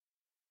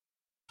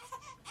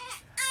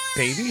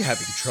Baby,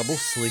 having trouble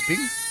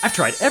sleeping? I've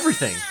tried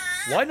everything.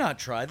 Why not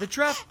try the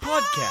Draft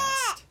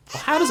Podcast?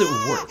 Well, how does it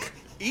work?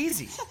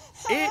 Easy.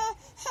 It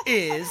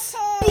is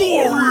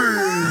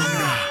boring!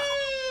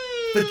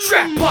 The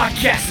Draft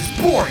Podcast is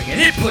boring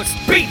and it puts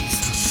babies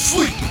to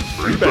sleep.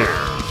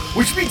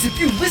 Which means if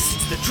you listen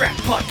to the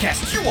Draft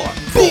Podcast, you are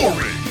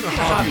boring.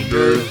 Hobby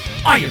nerd.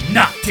 I am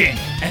not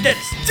Daniel, and that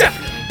is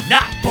definitely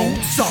not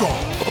Bonesaw.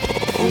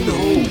 Oh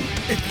no.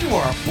 If you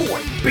are a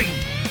boy, baby,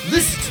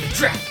 listen to the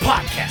Draft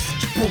Podcast at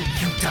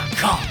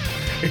JabroniU.com.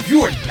 If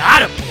you are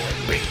not a boy,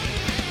 baby,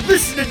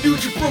 listen to New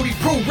Jabroni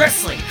Pro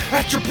Wrestling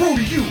at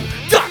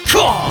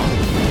JabroniU.com.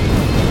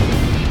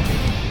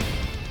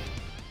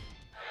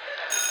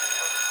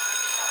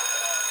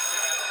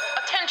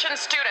 Attention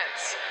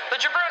students, the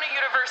Jabroni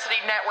University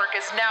Network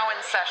is now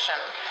in session.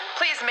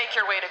 Please make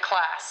your way to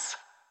class.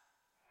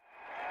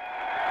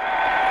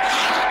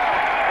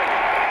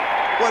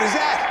 What is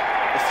that?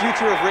 The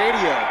future of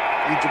radio,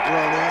 you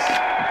jabronis.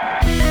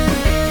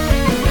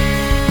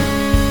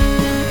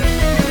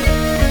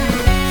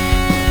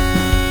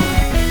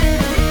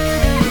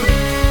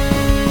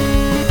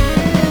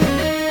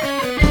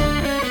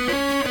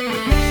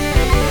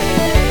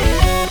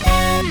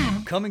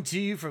 coming to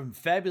you from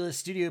fabulous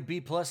Studio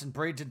B Plus in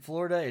Bradenton,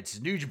 Florida. It's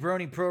New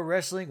Jabroni Pro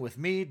Wrestling with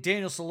me,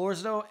 Daniel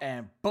Solorzano,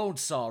 and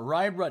Bonesaw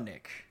Ryan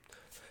Rudnick.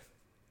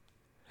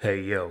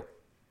 Hey, yo.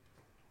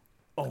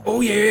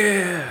 Oh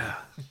yeah!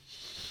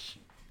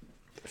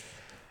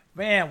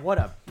 Man, what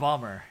a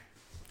bummer.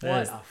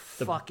 What a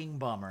fucking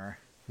bummer.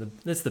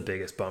 That's the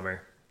biggest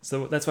bummer.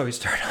 So that's why we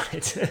start on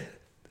it.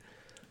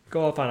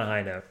 Go off on a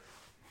high note.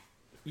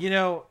 You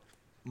know,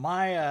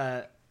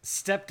 my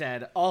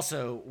stepdad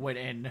also went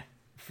in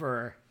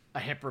for a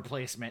hip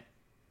replacement.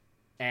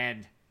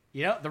 And,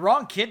 you know, the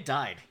wrong kid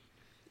died.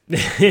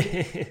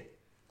 It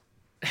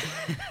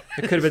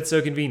could have been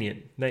so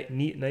convenient.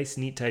 Nice,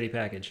 neat, tidy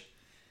package.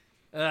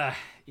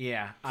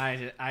 Yeah,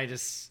 it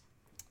was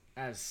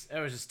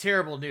just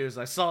terrible news.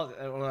 I saw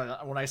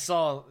when I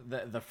saw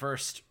the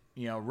first,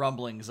 you know,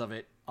 rumblings of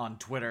it on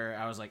Twitter,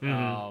 I was like,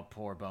 oh,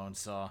 poor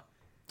Bonesaw,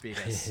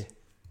 because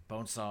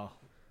Bonesaw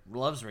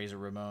loves Razor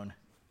Ramon.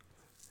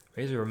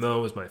 Razor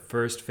Ramon was my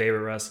first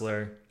favorite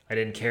wrestler. I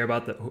didn't care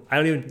about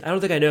I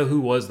don't think I know who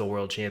was the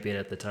world champion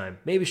at the time.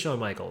 Maybe Shawn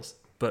Michaels,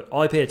 but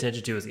all I paid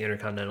attention to was the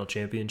Intercontinental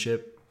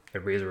Championship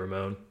and Razor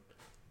Ramon.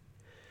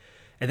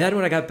 And then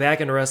when I got back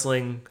into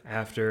wrestling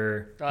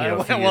after, it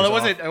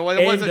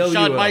wasn't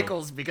Shawn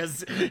Michaels,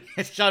 because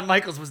Shawn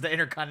Michaels was the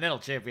Intercontinental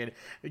Champion,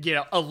 you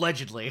know,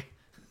 allegedly.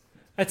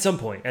 At some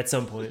point. It's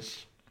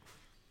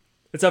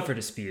up for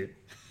dispute.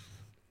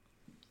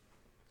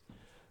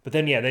 But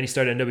then he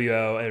started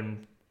NWO,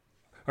 and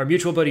our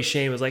mutual buddy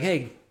Shane was like,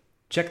 hey,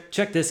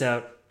 check this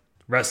out,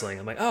 wrestling.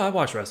 I'm like, oh, I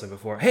watched wrestling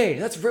before. Hey,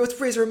 what's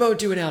Razor Ramon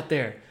doing out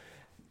there?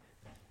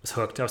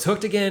 I was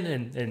hooked again,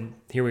 and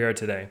here we are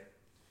today.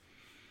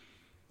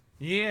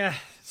 Yeah,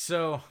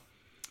 so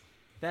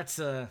that's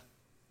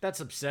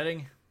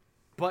upsetting,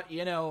 but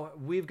you know,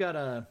 we've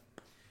got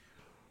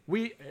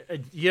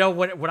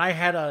when I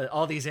had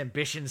all these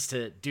ambitions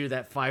to do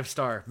that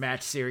 5-star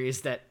match series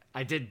that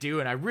I did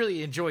do, and I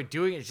really enjoyed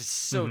doing it. It's just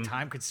so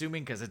time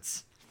consuming because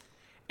it's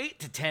 8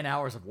 to 10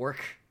 hours of work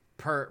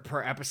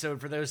per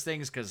episode for those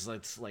things, because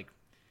it's like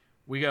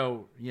we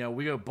go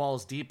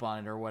balls deep on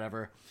it or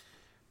whatever.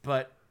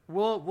 But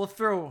we'll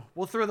throw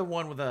the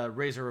one with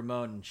Razor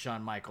Ramon and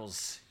Shawn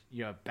Michaels,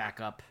 you know, back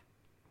up,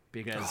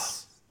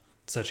 because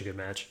such a good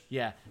match.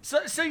 Yeah.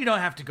 So you don't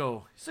have to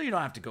go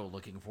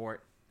looking for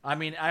it. I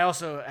mean, I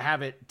also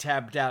have it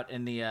tabbed out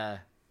in the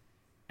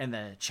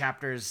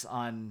chapters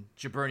on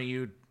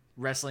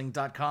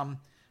JabroniUWrestling.com.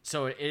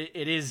 So it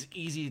is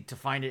easy to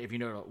find it if you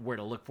know where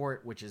to look for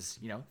it, which is,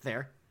 you know,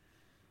 there.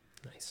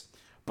 Nice.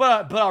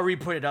 But I'll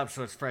re-put it up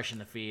so it's fresh in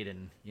the feed,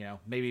 and you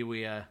know, maybe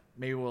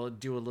we'll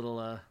do a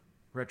little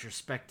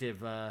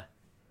retrospective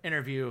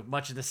interview,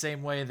 much in the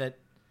same way that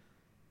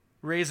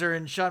Razor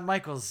and Shawn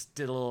Michaels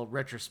did a little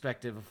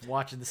retrospective of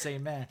watching the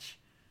same match.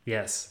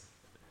 Yes.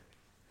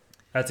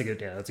 That's a good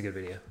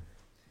video.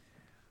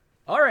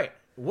 All right.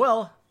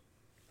 Well,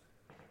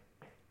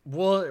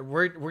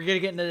 we're gonna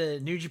get into the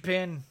New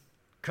Japan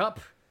Cup.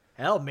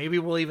 Hell, maybe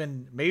we'll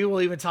even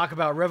talk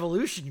about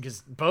Revolution,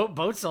 because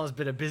Bonesaw has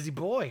been a busy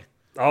boy.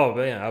 Oh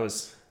man, I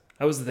was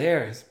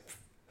there,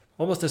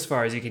 almost as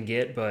far as you can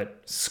get,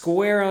 but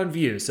square on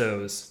view, so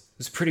it was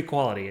pretty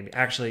quality. And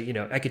actually, you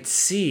know, I could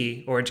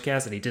see Orange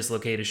Cassidy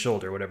dislocate his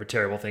shoulder, whatever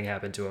terrible thing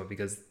happened to him,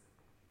 because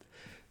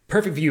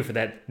perfect view for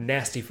that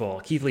nasty fall.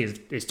 Keith Lee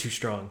is too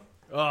strong.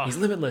 Oh. He's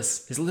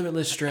limitless. His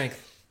limitless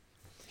strength.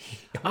 He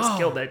almost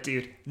killed that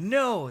dude.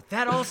 No,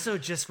 that also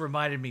just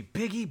reminded me.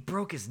 Big E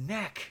broke his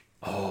neck.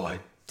 Oh, I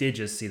did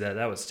just see that.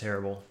 That was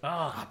terrible.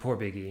 Oh, poor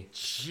Big E.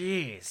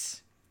 Jeez,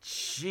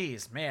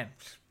 man.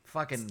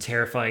 Fucking it's a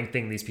terrifying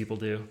thing these people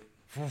do.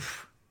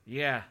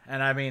 Yeah,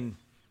 and I mean,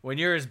 when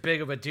you're as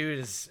big of a dude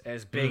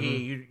as Big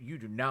E, you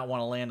do not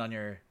want to land on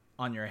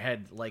your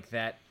head like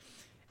that.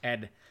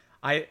 And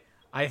I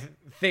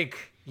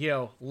think, you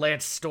know,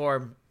 Lance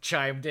Storm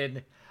chimed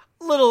in.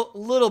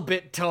 little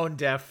bit tone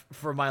deaf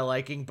for my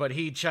liking, but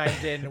he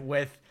chimed in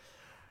with,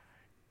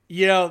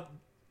 you know,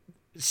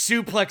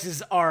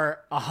 suplexes are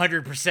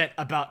 100%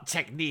 about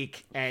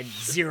technique and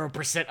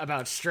 0%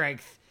 about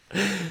strength.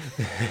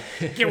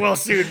 Get well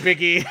soon,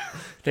 Biggie.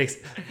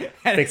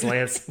 Thanks,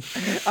 Lance.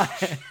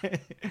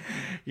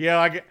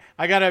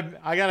 I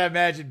gotta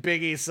imagine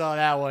Biggie saw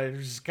that one and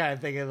was just kind of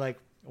thinking like,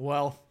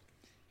 well,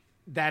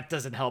 that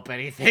doesn't help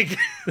anything.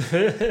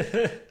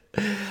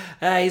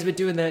 He's been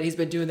doing that. He's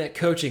been doing that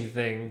coaching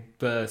thing,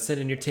 send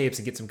in your tapes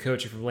and get some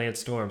coaching from Lance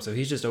Storm. So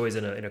he's just always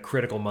in a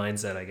critical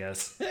mindset, I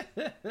guess.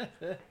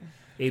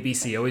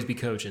 ABC, always be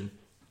coaching.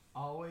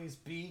 Always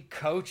be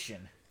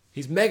coaching.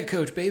 He's mega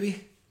coach,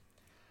 baby.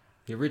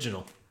 The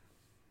original.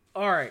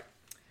 All right.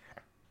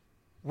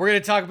 We're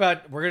gonna talk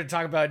about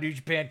New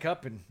Japan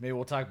Cup, and maybe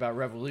we'll talk about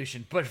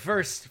Revolution. But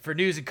first, for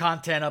news and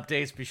content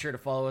updates, be sure to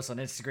follow us on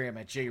Instagram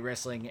at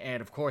JWrestling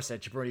and of course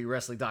at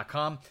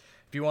JabroniWrestling.com.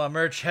 If you want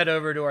merch, head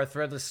over to our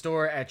Threadless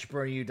store at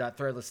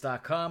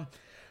jabroniu.threadless.com.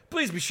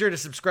 Please be sure to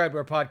subscribe to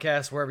our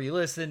podcast wherever you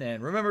listen,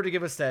 and remember to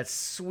give us that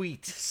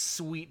sweet,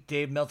 sweet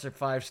Dave Meltzer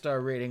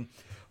 5-star rating.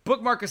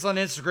 Bookmark us on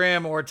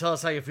Instagram or tell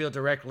us how you feel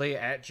directly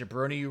at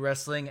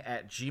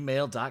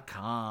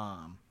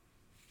jabroniuwrestling@gmail.com.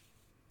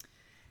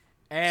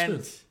 And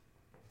Smooth.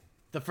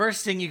 the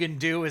first thing you can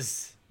do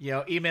is,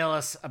 email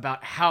us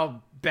about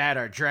how bad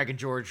our Dragon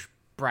George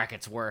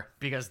brackets were,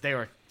 because they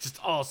were just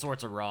all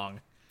sorts of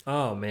wrong.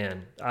 Oh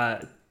man,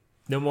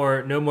 no more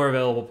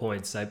available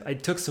points. I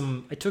took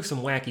some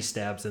wacky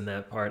stabs in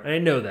that part. I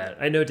know that.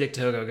 I know Dick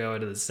Togo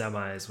going to the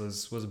semis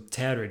was a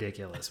tad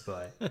ridiculous,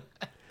 but I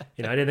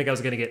didn't think I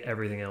was gonna get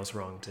everything else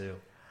wrong too.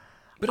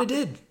 But I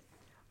did.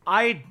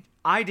 I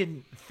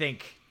didn't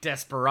think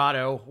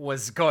Desperado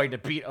was going to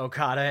beat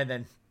Okada and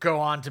then go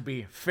on to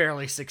be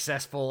fairly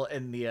successful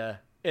in the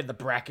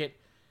bracket.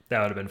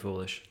 That would have been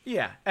foolish.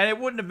 Yeah, and it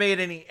wouldn't have made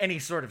any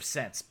sort of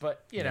sense.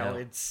 But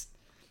No.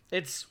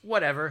 it's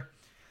whatever.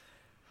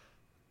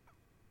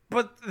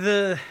 But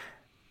the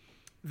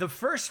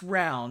first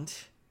round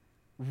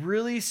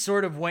really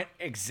sort of went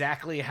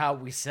exactly how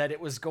we said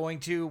it was going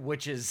to,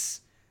 which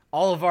is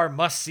all of our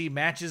must-see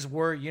matches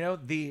were,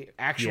 the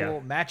actual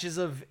matches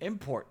of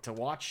import to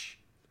watch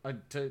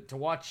to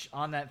watch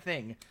on that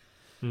thing.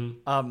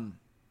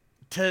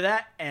 To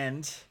that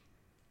end,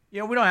 we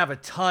don't have a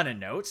ton of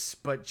notes,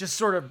 but just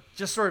sort of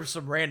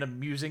some random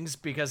musings,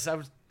 because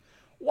I've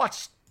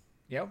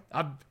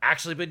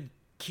actually been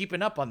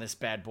keeping up on this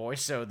bad boy,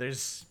 so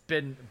there's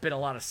been a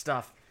lot of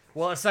stuff.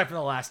 Well, aside from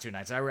the last two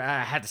nights,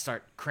 I had to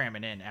start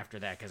cramming in after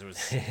that because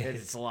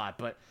it's a lot.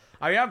 But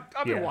I've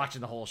been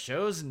watching the whole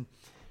shows, and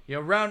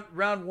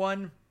round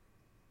one.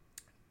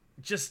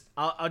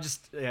 I'll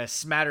just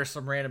smatter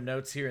some random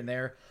notes here and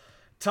there.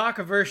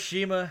 Taka vs.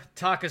 Shima.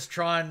 Taka's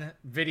Tron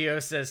video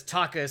says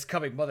Taka is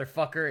coming,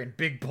 motherfucker, in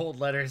big bold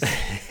letters.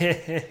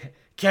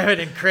 Kevin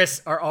and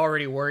Chris are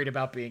already worried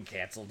about being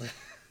canceled.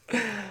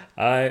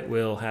 I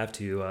will have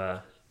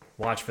to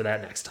watch for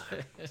that next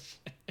time.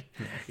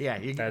 Yeah,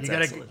 you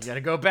excellent.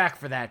 gotta go back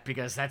for that,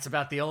 because that's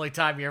about the only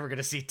time you're ever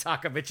gonna see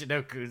Taka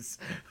Michinoku's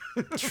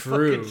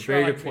True. fucking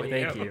Very Tron good point.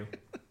 video. Thank you.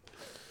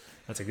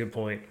 That's a good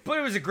point. But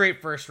it was a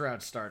great first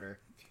round starter.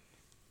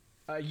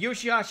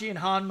 Yoshihashi and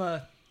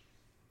Hanma.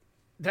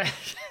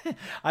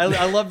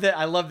 I love that.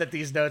 I love that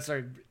these notes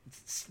are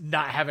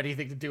not have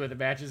anything to do with the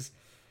matches.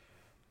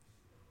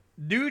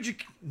 New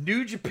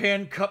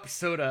Japan Cup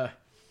soda.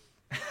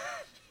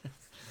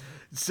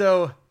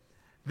 So,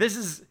 this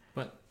is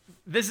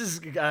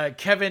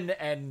Kevin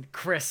and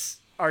Chris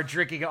are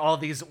drinking all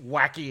these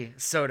wacky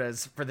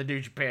sodas for the New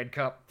Japan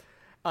Cup.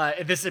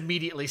 And this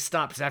immediately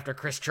stops after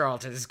Chris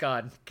Charlton is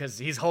gone, because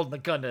he's holding the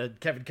gun to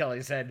Kevin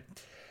Kelly's head.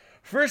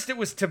 First it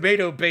was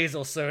tomato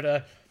basil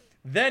soda,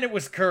 then it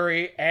was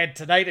curry, and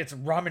tonight it's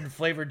ramen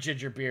flavored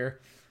ginger beer.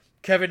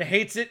 Kevin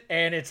hates it,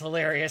 and it's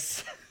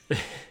hilarious.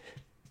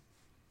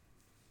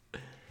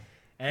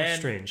 That's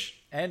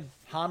strange. And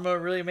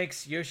Hanma really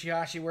makes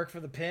Yoshihashi work for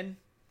the pin.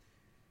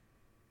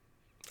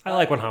 I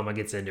like when Hama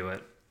gets into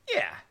it.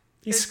 Yeah.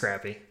 He's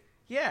scrappy.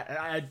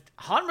 Yeah,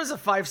 Hanma's a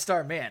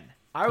 5-star man.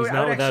 He's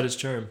not without his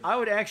charm. I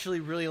would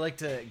actually really like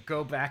to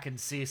go back and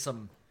see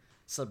some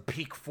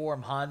peak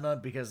form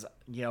Hanma, because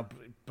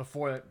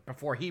before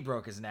he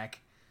broke his neck.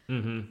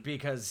 Mm-hmm.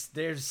 Because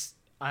there's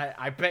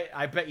I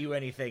bet you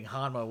anything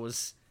Hanma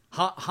was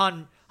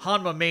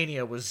Hanma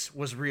mania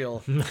was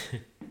real.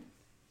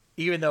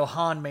 Even though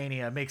Han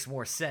mania makes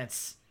more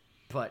sense,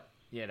 but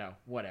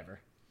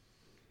whatever.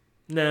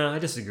 No, I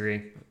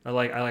disagree. I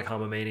like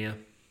Hama mania.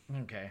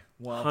 Okay,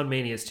 well, Han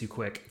mania is too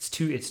quick. It's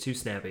too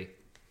snappy.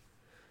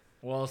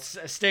 Well,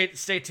 stay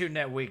tuned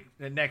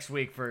next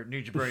week for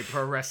New Japan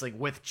Pro Wrestling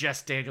with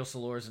just Daniel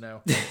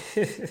Solorzano.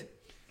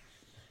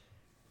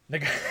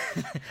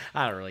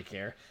 I don't really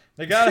care.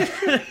 They got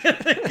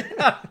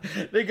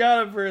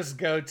him versus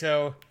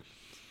Goto.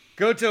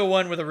 Goto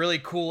won with a really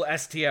cool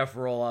STF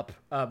roll up.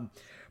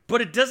 But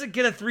it doesn't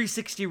get a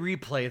 360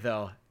 replay,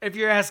 though. If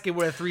you're asking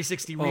what a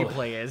 360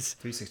 replay is.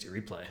 360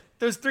 replay.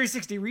 Those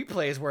 360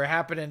 replays were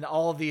happening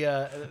all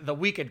the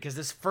weekend, because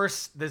this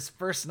first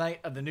night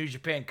of the New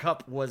Japan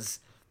Cup was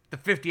the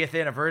 50th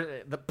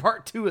anniversary, the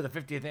part 2 of the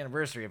 50th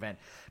anniversary event.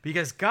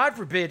 Because God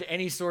forbid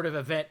any sort of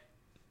event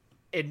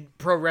in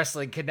pro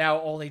wrestling can now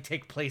only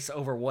take place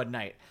over one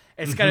night.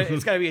 It's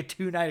gotta be a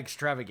 2-night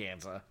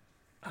extravaganza.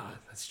 Oh,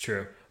 that's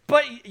true.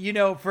 But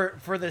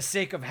for the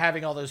sake of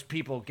having all those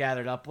people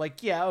gathered up,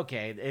 like, yeah,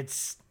 okay,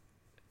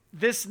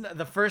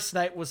 the first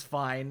night was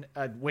fine,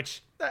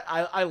 which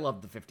I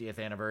loved the 50th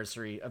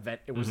anniversary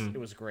event. It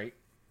was great.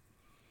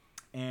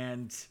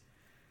 And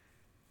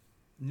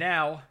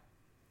now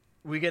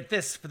we get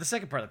this for the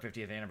second part of the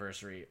 50th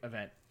anniversary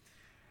event.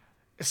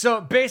 So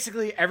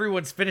basically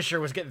everyone's finisher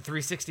was getting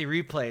 360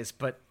 replays,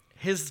 but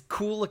his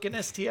cool looking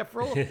STF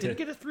roll didn't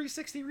get a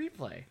 360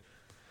 replay.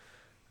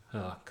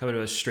 Coming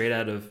to us straight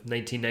out of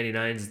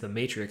 1999's The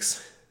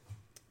Matrix.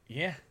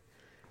 Yeah.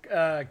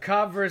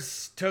 Cobb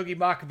versus Togi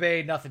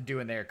Makabe, nothing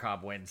doing there.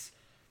 Cobb wins.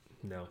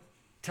 No.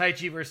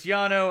 Taichi versus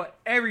Yano,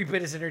 every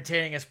bit as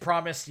entertaining as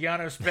promised.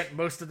 Yano spent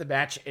most of the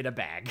match in a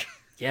bag.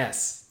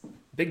 Yes.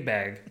 Big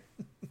bag.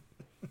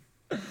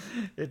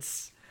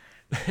 It's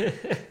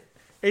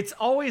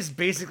always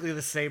basically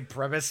the same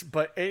premise,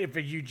 but if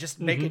you just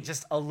make it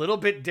just a little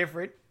bit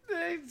different,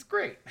 it's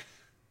great.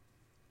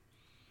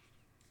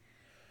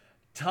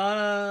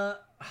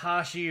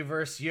 Tanahashi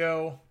versus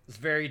Yo is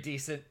very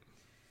decent.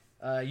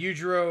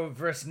 Yujiro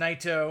versus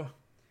Naito.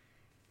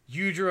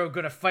 Yujiro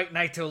gonna fight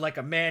Naito like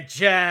a man.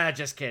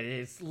 Just kidding.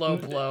 It's low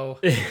blow.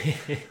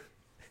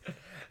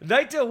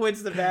 Naito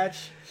wins the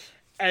match.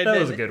 And that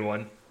was a good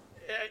one.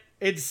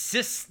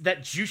 Insists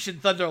that Jushin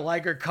Thunder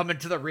Liger come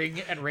into the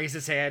ring and raise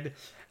his hand.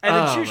 And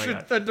then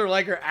Jushin Thunder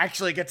Liger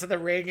actually gets in the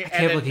ring.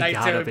 And then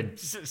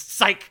Naito,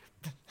 psych.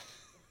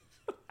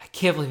 I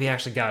can't believe he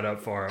actually got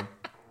up for him.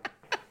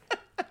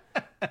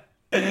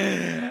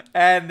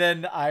 And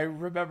then I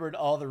remembered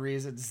all the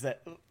reasons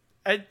that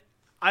I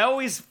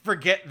always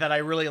forget that I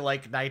really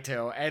like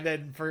Naito, and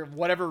then for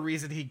whatever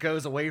reason he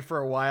goes away for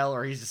a while,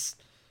 or he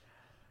just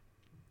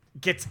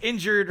gets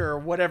injured or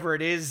whatever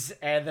it is,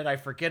 and then I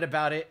forget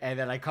about it, and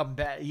then I come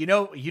back. You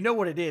know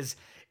what it is?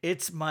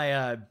 It's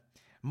my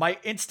my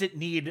instant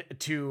need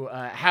to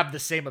have the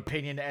same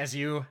opinion as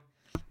you.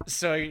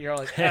 So you're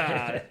like,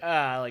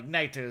 like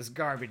Naito's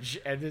garbage,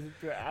 and then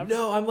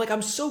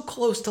I'm so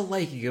close to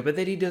liking you, but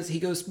then he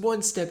goes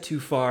one step too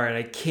far, and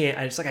I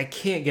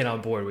can't get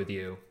on board with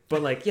you.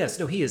 But like, yes,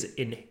 no, he is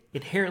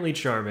inherently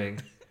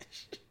charming.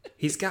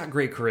 He's got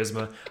great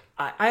charisma.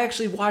 I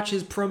actually watch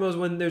his promos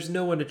when there's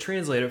no one to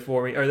translate it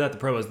for me, or not the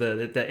promos,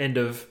 the end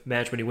of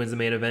match when he wins the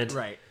main event.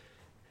 Right.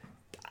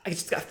 I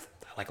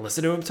like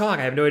listen to him talk.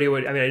 I have no idea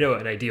I know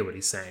an idea what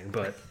he's saying,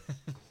 but.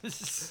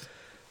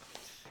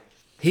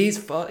 He's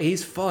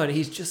fun.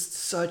 He's just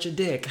such a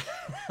dick.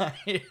 I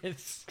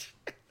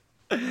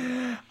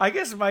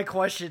guess my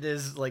question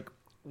is like,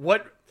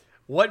 what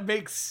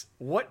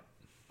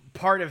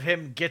part of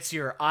him gets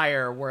your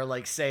ire where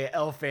like say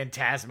El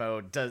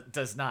Phantasmo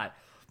does not?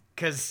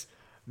 Because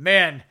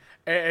man,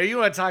 you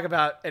want to talk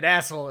about an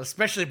asshole,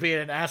 especially being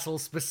an asshole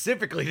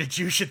specifically to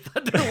Jushin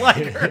Thunder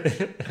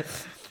Liger.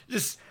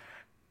 Just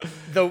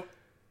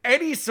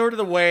any sort of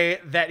the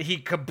way that he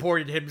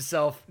comported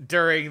himself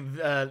during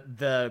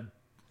the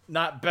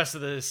not Best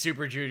of the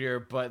Super Junior,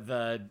 but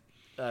the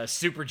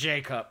Super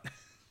J Cup.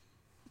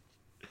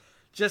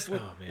 Just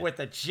with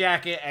the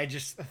jacket and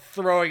just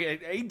throwing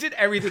it. He did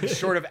everything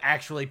short of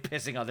actually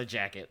pissing on the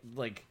jacket.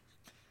 Like,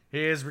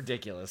 he is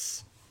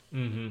ridiculous.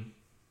 Mm-hmm.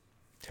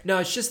 No,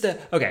 it's just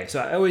that. Okay, so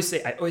I always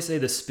say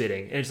the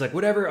spitting, and it's like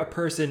whatever a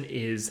person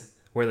is,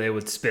 where they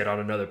would spit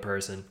on another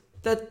person.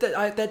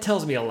 That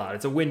tells me a lot.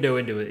 It's a window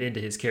into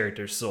his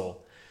character's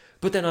soul.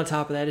 But then on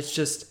top of that, it's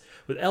just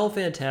with El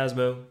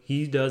Phantasmo,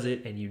 he does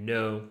it, and you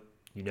know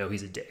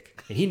he's a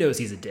dick, and he knows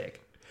he's a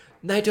dick.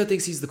 Naito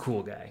thinks he's the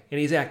cool guy, and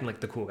he's acting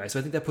like the cool guy. So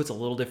I think that puts a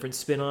little different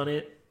spin on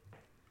it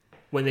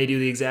when they do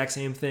the exact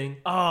same thing.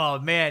 Oh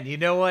man, you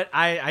know what?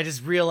 I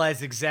just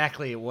realized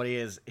exactly what he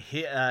is.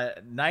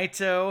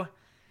 Naito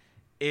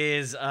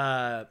is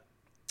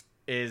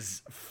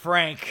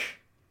Frank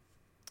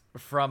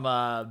from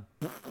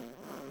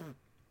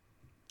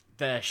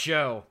the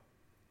show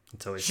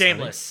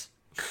Shameless.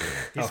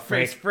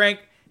 He's Frank.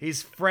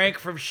 He's Frank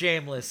from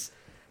Shameless.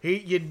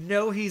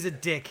 He's a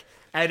dick.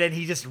 And then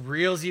he just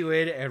reels you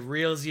in,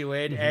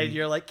 mm-hmm. and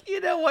you're like, you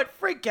know what?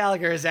 Frank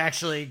Gallagher is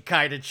actually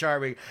kind of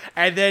charming.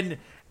 And then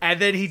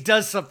he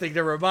does something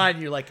to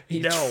remind you, like,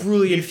 he's no,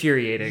 truly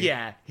infuriating.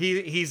 Yeah,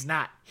 he's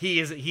not. He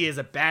is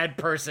a bad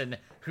person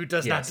who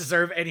does not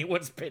deserve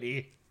anyone's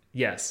pity.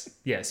 Yes.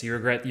 You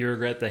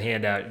regret the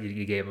handout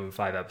you gave him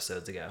 5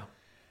 episodes ago.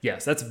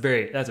 Yes, that's a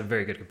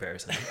very good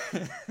comparison.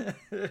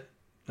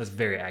 That's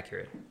very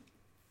accurate.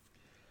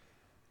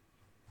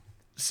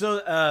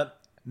 So,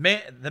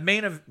 the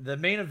main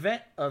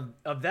event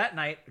of that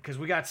night, because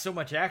we got so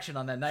much action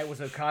on that night, was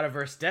Okada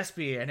versus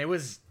Despy, and it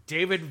was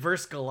David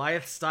versus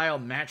Goliath style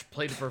match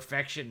played to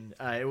perfection.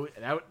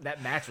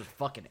 That match was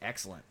fucking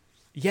excellent.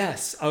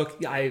 Yes.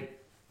 Okay.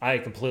 I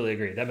completely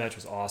agree. That match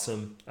was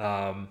awesome.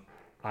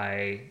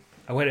 I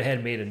went ahead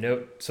and made a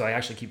note, so I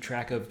actually keep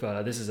track of.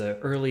 This is an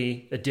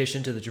early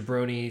addition to the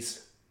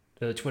Jabronis,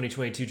 the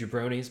 2022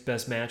 Jabronis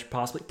best match.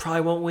 Possibly,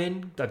 probably won't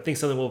win. I think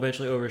something will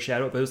eventually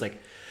overshadow it. But it was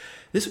like,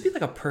 this would be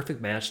like a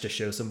perfect match to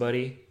show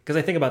somebody. Because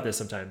I think about this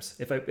sometimes.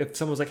 If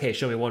someone was like, hey,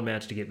 show me one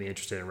match to get me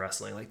interested in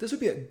wrestling, like this would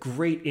be a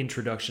great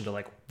introduction to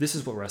like this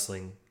is what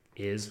wrestling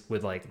is,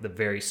 with like the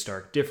very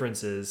stark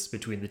differences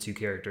between the two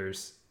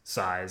characters,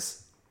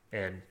 size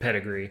and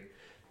pedigree,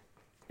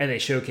 and they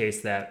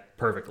showcase that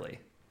perfectly.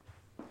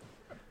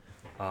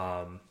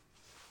 I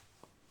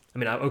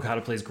mean,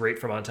 Okada plays great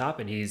from on top,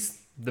 and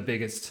he's the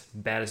biggest,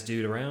 baddest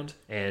dude around,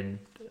 and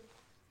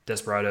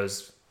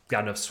Desperado's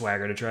got enough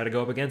swagger to try to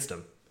go up against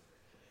him.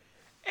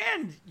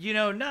 And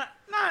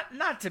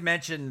not to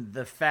mention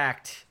the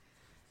fact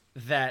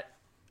that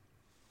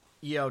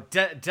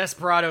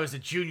Desperado is a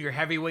junior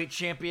heavyweight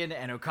champion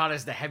and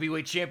Okada's the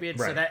heavyweight champion,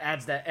 so Right. that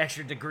adds that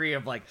extra degree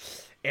of like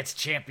it's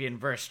champion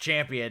versus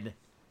champion.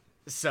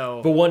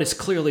 So But one is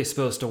clearly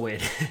supposed to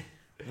win.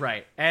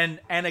 right, and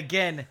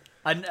again,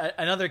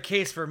 another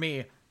case for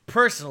me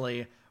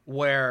personally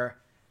where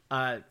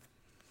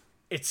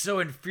it's so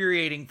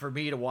infuriating for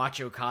me to watch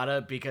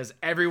Okada because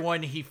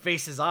everyone he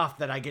faces off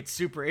that I get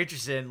super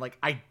interested in, like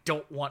I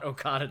don't want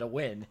Okada to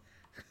win.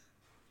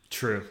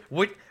 True.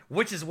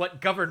 Which is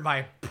what governed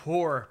my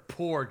poor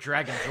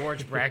Dragon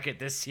George bracket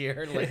this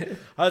year. Like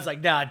I was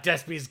like, nah,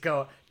 Despy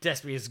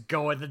is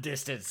going the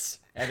distance,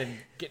 and then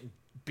getting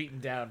beaten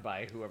down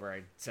by whoever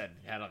I said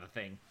had on the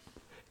thing.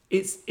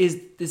 Is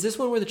this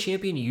one where the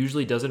champion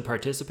usually doesn't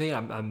participate?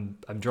 I'm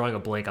drawing a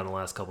blank on the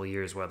last couple of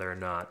years whether or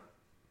not,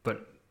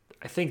 but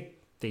I think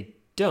they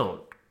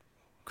don't.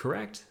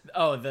 Correct?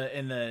 Oh,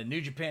 in the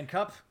New Japan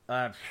Cup?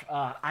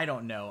 I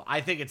don't know.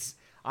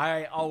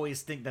 I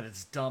always think that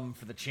it's dumb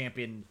for the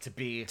champion to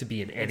be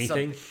in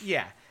anything.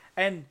 Yeah,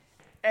 and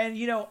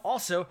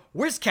also,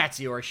 where's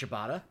Katsuyori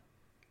Shibata?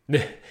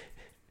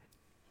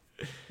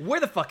 Where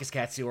the fuck is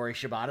Katsuyori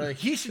Shibata?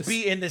 He should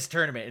be in this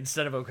tournament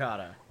instead of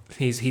Okada.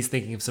 He's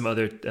thinking of some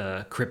other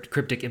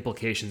cryptic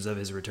implications of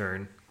his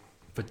return,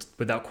 but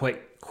without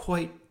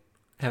quite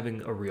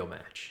having a real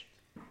match,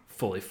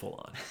 full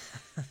on.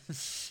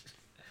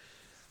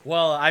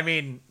 Well, I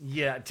mean,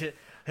 yeah,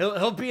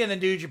 he'll be in the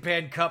New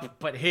Japan Cup,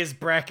 but his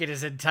bracket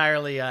is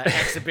entirely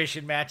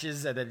exhibition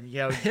matches, and then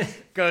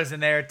goes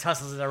in there,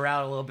 tussles it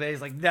around a little bit.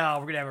 He's like, no,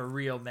 we're gonna have a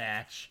real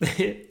match.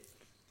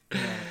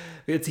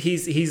 He's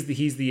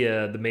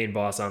the main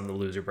boss on the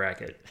loser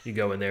bracket. You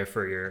go in there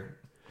for your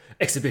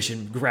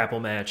exhibition grapple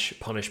match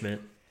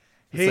punishment.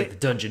 It's like the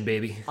dungeon,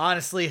 baby.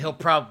 Honestly, he'll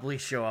probably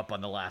show up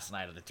on the last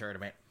night of the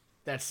tournament.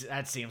 That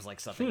seems like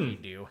something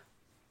he'd do.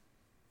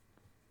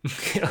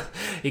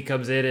 He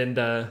comes in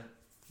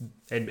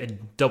and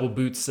double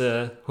boots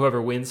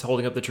whoever wins,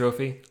 holding up the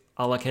trophy,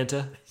 a la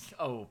Kenta.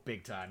 Oh,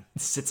 big time.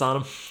 Sits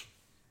on him.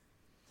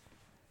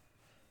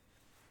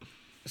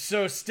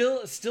 So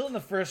still in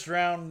the first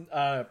round,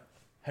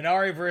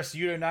 Hanari versus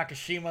Yuto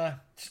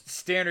Nakashima,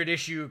 standard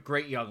issue,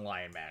 great young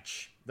lion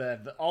match.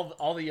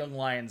 All the young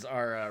lions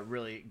are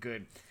really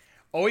good.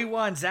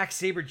 Oiwa and Zack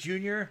Sabre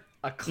Jr.,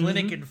 a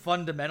clinic in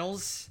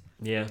fundamentals.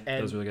 Yeah,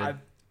 that was really good.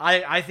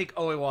 I think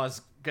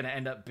Oiwa's gonna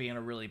end up being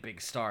a really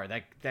big star.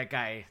 That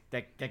guy,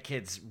 that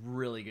kid's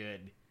really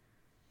good.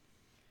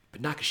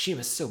 But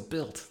Nakashima's so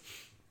built.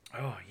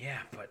 Oh yeah,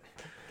 but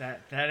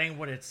that ain't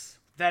what it's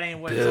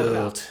all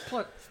about.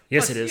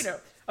 Yes, it is.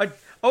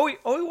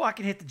 Oiwa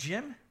can hit the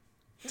gym.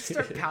 He'll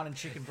start pounding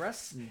chicken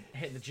breasts and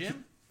hitting the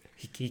gym.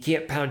 He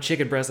can't pound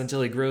chicken breast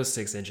until he grows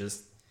 6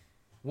 inches.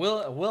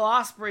 Will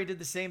Ospreay did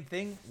the same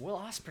thing. Will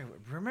Ospreay,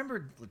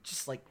 remember,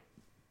 just like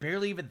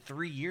barely even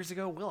 3 years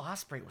ago, Will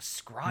Ospreay was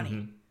scrawny.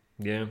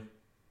 Mm-hmm. Yeah.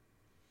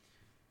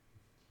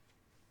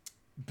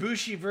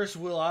 Bushi versus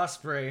Will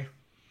Ospreay.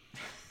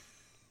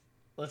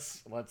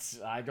 Let's.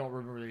 I don't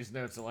remember these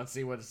notes, so let's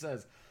see what it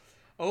says.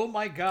 Oh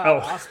my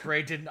God!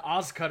 Ospreay did an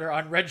Oz cutter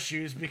on Red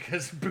Shoes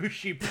because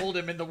Bushi pulled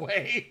him in the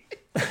way.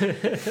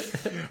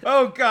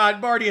 Oh God!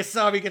 Marty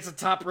Asami gets a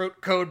top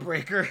rope code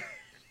breaker.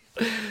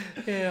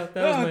 Yeah, that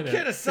was my note.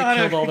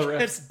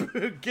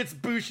 Kid gets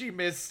Bushi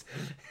miss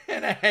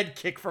and a head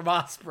kick from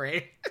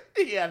Ospreay.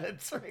 Yeah,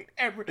 that's right.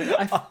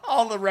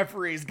 All the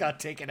referees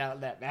got taken out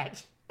in that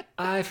match.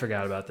 I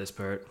forgot about this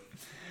part.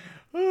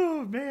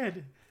 Oh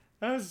man,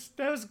 that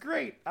was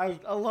great. I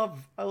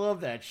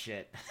love that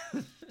shit.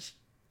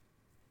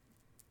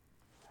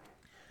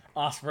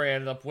 Ospreay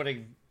ended up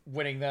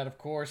winning that, of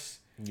course.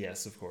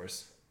 Yes, of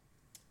course.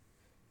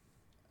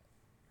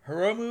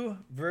 Hiromu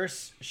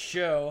versus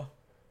Sho,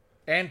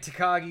 and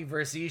Takagi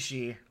versus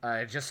Ishii.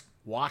 Just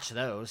watch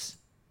those.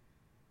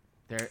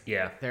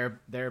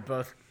 They're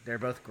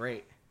both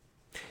great.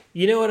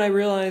 You know what I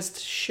realized?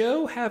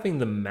 Sho having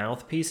the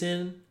mouthpiece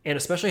in, and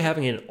especially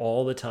having it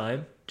all the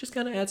time, just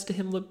kind of adds to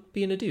him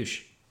being a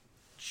douche.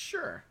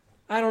 Sure.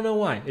 I don't know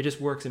why. It just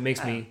works. It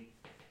makes me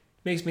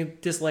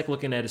dislike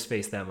looking at his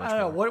face that much. I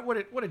don't know.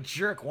 What a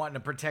jerk wanting to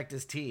protect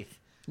his teeth.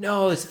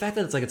 No, it's the fact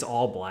that it's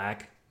all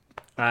black.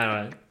 I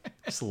don't know.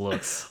 Just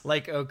looks.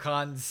 Like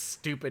Okan's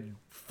stupid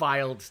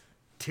filed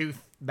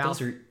tooth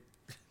mouth.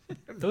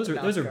 Those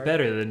are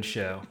better than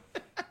Show.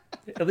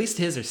 At least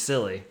his are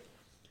silly.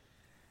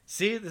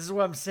 See, this is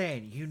what I'm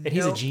saying. And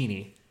he's a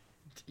genie.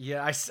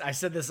 Yeah, I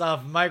said this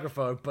off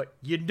microphone, but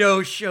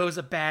Show's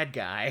a bad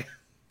guy.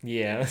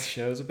 Yeah,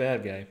 Show's a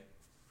bad guy.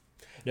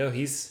 No,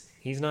 he's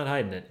not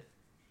hiding it.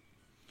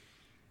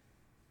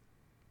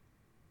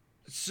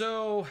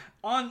 So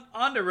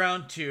on to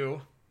round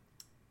 2,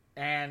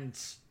 and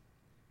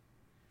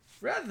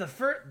rather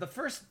the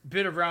first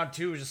bit of round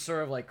 2 was just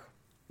sort of like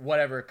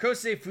whatever.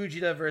 Kosei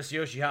Fujita versus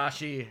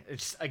Yoshihashi.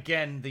 It's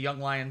again, the Young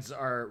Lions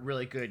are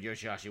really good.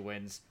 Yoshihashi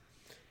wins.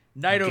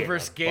 Naito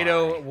versus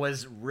Gato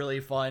was really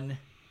fun.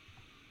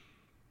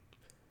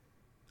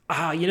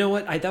 You know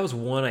what? That was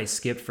one I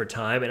skipped for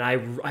time, and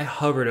I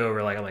hovered over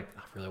I'm like,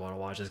 I really want to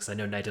watch this because I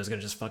know Naito's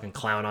gonna just fucking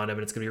clown on him,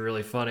 and it's gonna be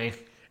really funny.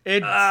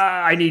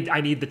 I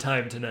need the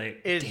time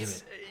tonight. Damn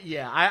it.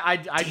 Yeah,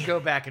 I'd go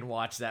back and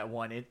watch that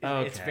one.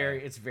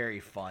 It's very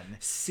fun.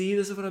 See,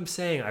 this is what I'm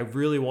saying. I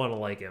really want to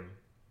like him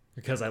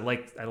because I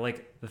like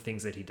the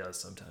things that he does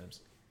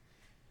sometimes.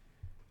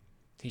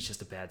 He's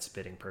just a bad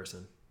spitting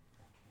person.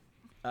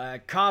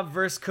 Cobb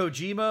versus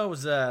Kojima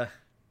was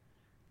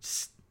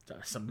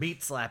some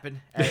meat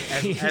slapping.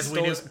 As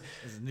we knew,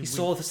 he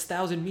stole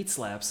 1,000 meat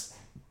slaps.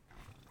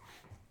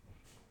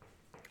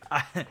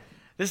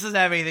 This doesn't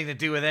have anything to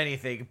do with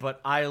anything, but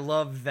I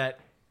love that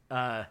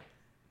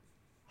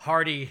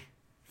Hardy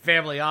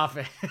Family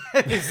Office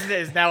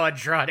is now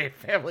Andrade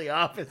Family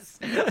Office.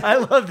 I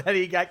love that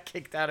he got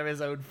kicked out of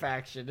his own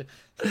faction.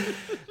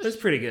 That's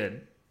pretty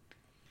good.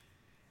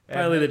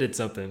 Finally, they did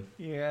something.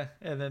 Yeah,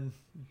 and then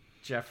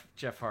Jeff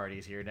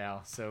Hardy's here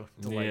now, so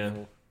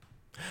delightful.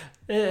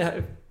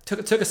 Yeah. Took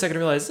a second to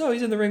realize,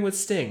 he's in the ring with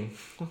Sting.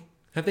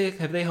 Have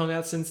they hung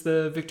out since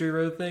the Victory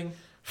Road thing?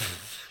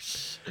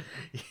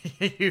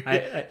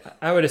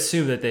 I would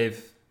assume that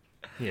they've,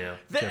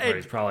 Jeff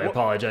Hardy's probably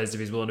apologized if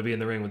he's willing to be in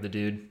the ring with the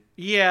dude.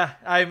 Yeah,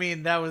 I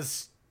mean, that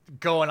was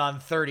going on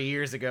 30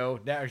 years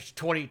ago, now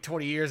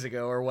 20 years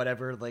ago or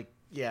whatever. Like,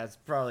 yeah, it's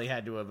probably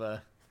had to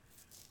have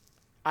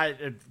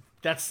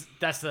that's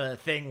the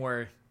thing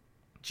where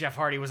Jeff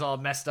Hardy was all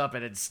messed up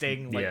and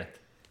Sting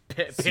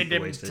pinned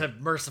him to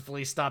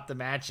mercifully stop the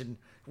match and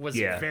was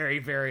very,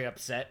 very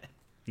upset.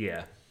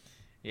 Yeah.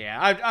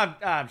 Yeah,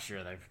 I'm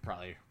sure they've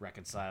probably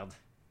reconciled.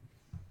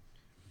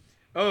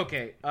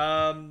 Okay,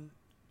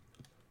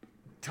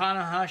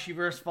 Tanahashi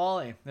versus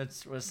Fale.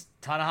 That was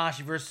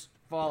Tanahashi versus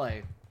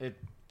Fale.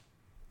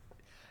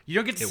 You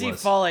don't get to see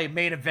Fale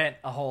main event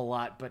a whole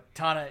lot, but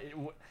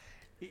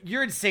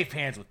you're in safe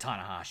hands with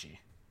Tanahashi.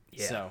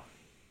 Yeah. So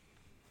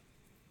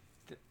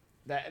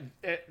that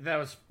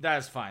was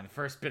fine. The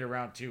first bit of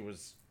round 2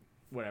 was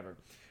whatever.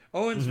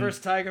 Owens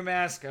versus Tiger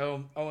Mask.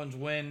 Owens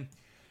win.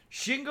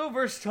 Shingo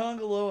versus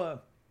Tonga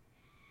Loa.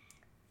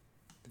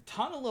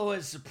 Tonga Loa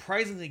is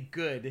surprisingly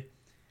good,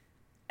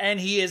 and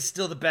he is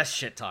still the best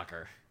shit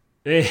talker.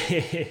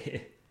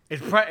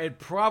 It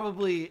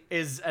probably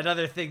is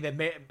another thing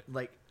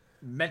that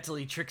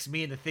mentally tricks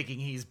me into thinking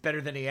he's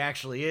better than he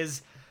actually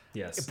is.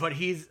 Yes, but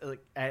he's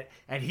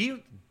and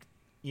he,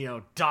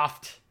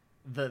 doffed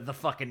the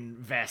fucking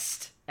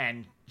vest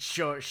and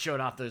showed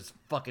off those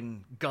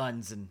fucking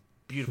guns and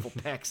beautiful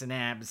pecs and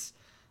abs.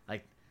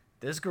 Like,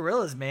 those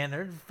gorillas, man,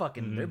 they're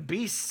fucking they're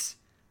beasts.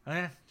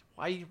 Why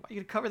you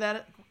gonna cover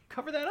that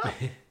up?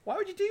 Why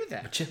would you do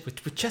that?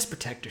 With chest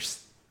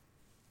protectors.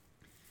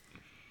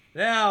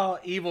 Now,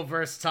 Evil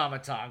versus Tama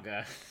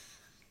Tonga.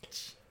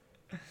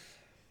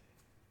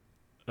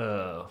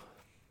 Oh,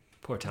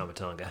 poor Tama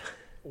Tonga.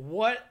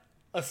 What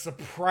a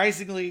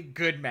surprisingly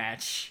good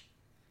match.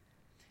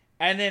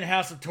 And then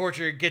House of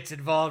Torture gets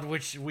involved,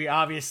 which we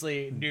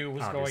obviously knew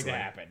was going to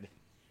happen.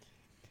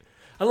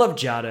 I love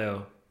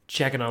Jado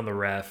checking on the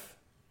ref.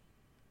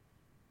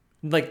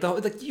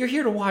 You're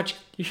here to watch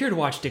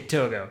Dick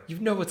Togo. You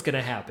know what's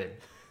gonna happen.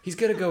 He's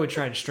gonna go and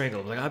try and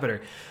strangle him. Like, I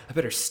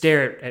better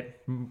stare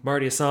at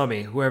Marty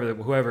Asami,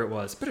 whoever it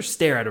was. Better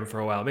stare at him for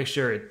a while. Make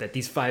sure that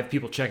these 5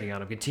 people checking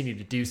on him continue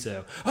to do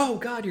so. Oh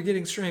God, you're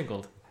getting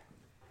strangled.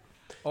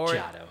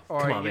 Jado,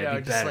 come on, man,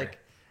 be better.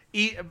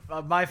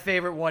 My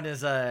favorite one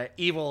is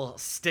Evil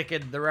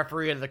sticking the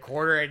referee into the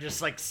corner and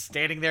just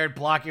standing there and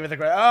blocking with the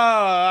corner.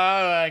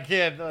 I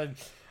can't.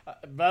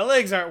 My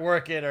legs aren't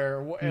working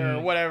or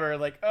whatever.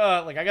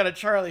 I got a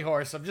Charlie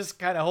horse. I'm just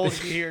kind of holding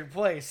you here in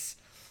place.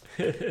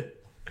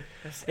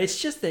 It's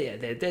just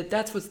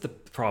that's what's the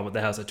problem with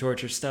the House of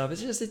Torture stuff.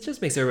 It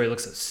just makes everybody look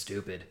so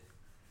stupid.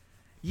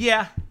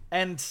 Yeah,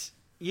 and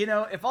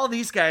if all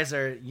these guys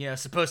are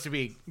supposed to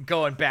be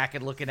going back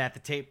and looking at the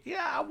tape,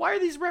 why are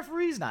these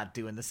referees not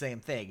doing the same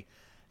thing?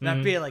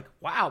 Not being like,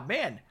 wow,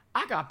 man,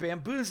 I got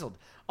bamboozled.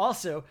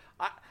 Also,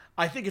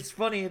 I think it's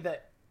funny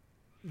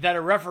that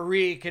a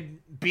referee can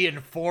be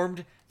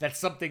informed that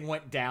something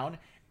went down,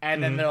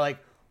 and then they're like,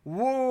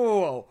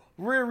 whoa,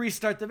 we're gonna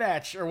restart the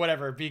match or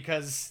whatever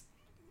because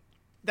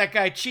that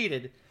guy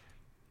cheated.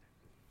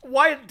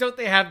 Why don't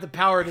they have the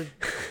power to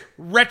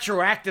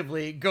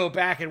retroactively go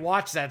back and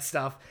watch that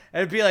stuff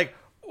and be like,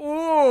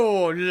 ooh,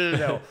 whoa,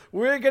 no.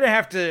 We're gonna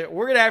have to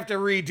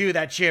redo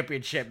that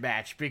championship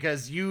match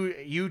because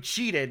you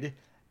cheated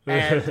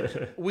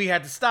and we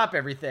had to stop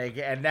everything,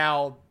 and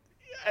now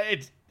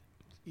it's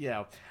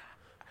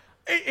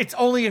it's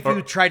only if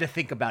you try to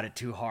think about it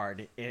too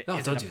hard.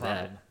 Don't do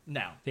that.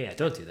 No. Yeah,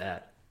 don't do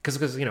that.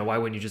 Because why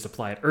wouldn't you just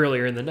apply it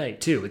earlier in the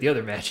night too with the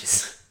other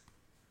matches?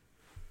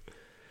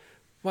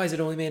 Why is it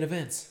only main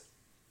events?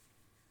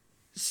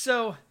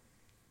 So,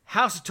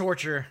 House of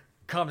Torture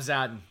comes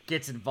out and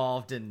gets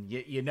involved, and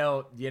you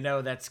know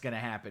that's gonna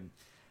happen.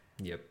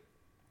 Yep.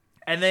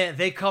 And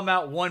they come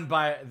out one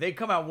by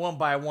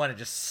one and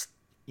just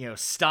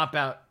stomp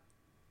out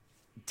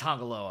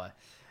Tongaloa,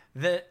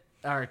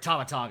 or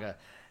Tama Tonga.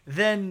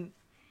 Then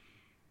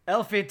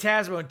El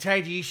Phantasmo and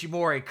Taiji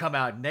Ishimori come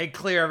out and they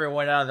clear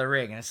everyone out of the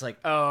ring, and it's like,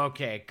 oh,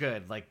 okay,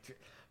 good, like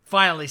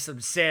finally some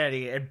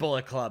sanity at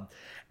Bullet Club.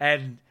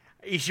 And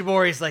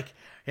Ishimori's like,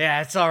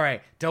 yeah, it's all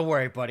right. Don't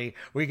worry, buddy.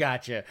 We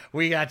got you.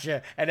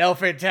 And El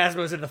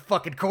Phantasmo's in the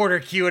fucking corner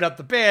queuing up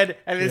the band.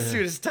 And as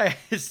soon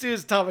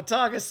as Tama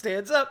Tonga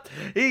stands up,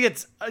 he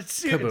gets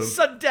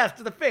sudden death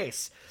to the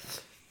face.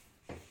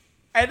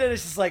 And then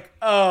it's just like,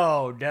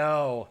 oh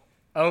no.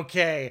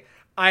 Okay,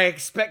 I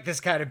expect this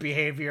kind of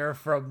behavior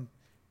from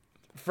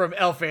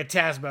El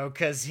Phantasmo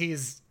because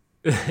he's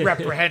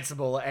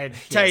reprehensible, and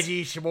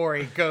Taiji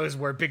Ishimori goes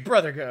where Big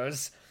Brother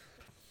goes.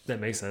 That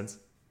makes sense.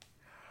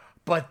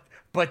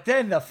 But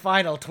then the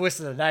final twist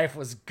of the knife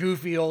was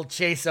goofy old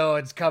Chase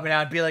Owens coming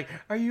out and be like,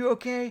 "Are you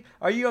okay?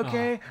 Are you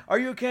okay? Are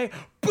you okay?"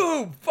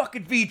 Boom!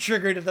 Fucking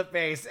V-trigger to the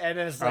face, and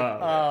then it's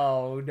like,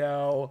 oh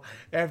no!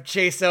 If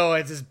Chase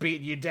Owens is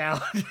beating you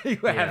down, you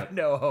have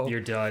no hope. You're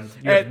done.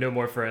 You have no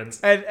more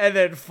friends. And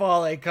then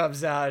Fale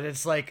comes out, and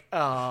it's like,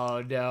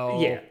 oh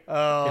no! Yeah.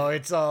 Oh,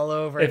 it's all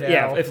over now.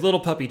 Yeah. If little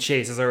puppy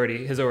Chase has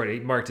already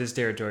marked his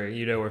territory,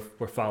 you know where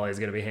Fale is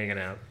going to be hanging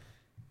out.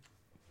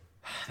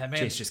 That man,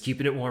 Chase just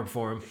keeping it warm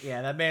for him.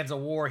 Yeah, that man's a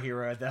war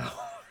hero, though.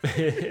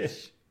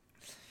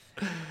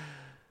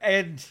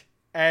 and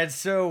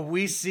so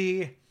we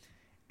see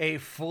a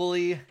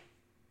fully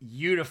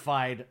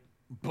unified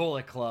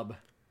Bullet Club,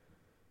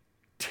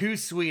 Too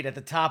Sweet at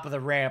the top of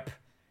the ramp,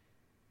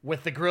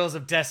 with the Grills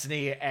of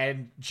Destiny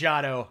and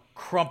Jado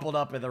crumpled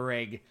up in the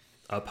ring.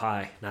 Up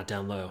high, not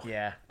down low.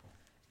 Yeah,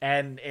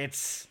 and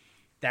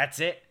that's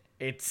it.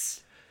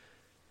 It's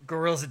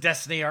Guerrillas of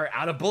Destiny are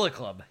out of Bullet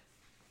Club.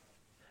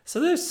 So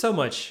there's so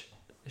much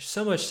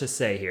to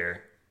say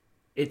here.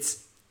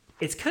 It's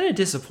kind of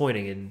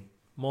disappointing in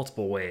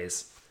multiple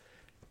ways.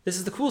 This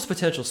is the coolest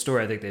potential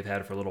story I think they've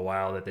had for a little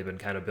while, that they've been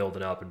kind of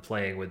building up and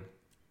playing with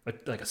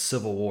a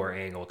Civil War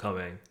angle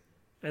coming.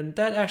 And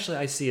that actually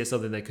I see as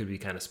something that could be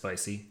kind of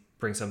spicy,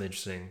 bring some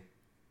interesting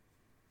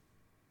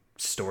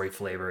story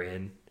flavor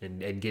in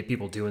and get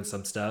people doing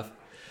some stuff.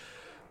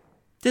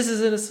 This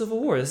isn't a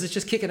Civil War. This is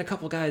just kicking a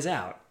couple guys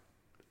out.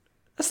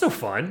 That's no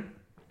fun.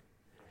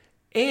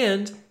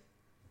 And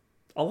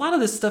a lot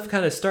of this stuff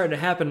kind of starting to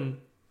happen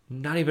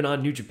not even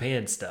on New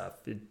Japan stuff.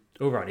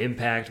 Over on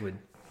Impact with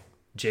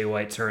Jay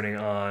White turning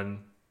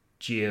on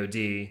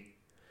G.O.D.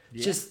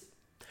 Yeah. Just,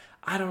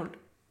 I don't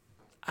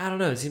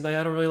know. It seems like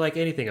I don't really like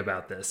anything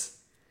about this.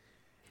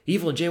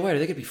 Evil and Jay White, are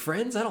they going to be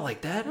friends? I don't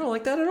like that. I don't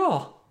like that at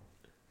all.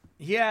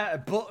 Yeah,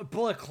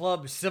 Bullet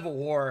Club Civil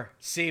War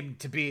seemed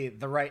to be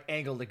the right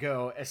angle to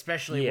go,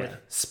 especially with...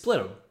 split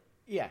them.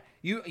 Yeah,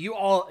 you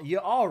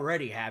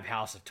already have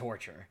House of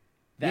Torture.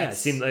 It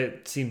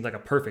seemed like a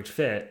perfect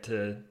fit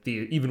to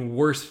be even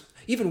worse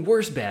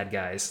bad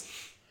guys.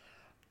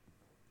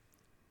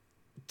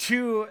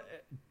 To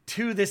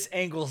this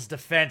angle's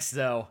defense,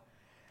 though,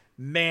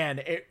 man,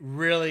 it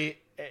really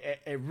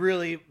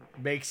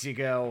makes you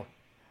go,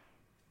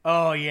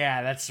 oh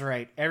yeah, that's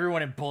right.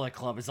 Everyone in Bullet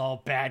Club is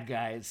all bad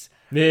guys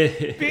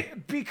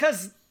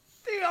because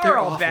they're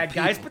all bad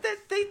guys, but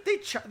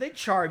they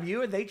charm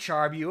you,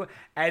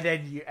 and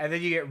then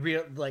you get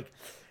real like.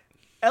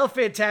 El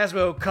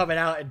Phantasmo coming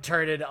out and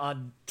turning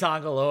on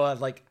Tongaloa,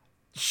 like,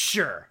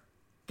 sure,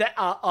 that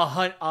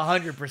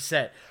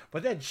 100%.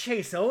 But then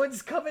Chase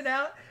Owens coming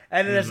out,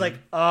 and then it's like,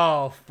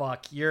 oh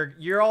fuck,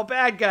 you're all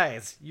bad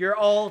guys. You're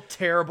all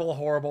terrible,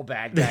 horrible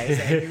bad guys,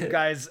 and you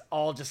guys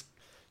all just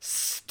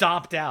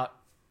stomped out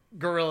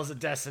Guerrillas of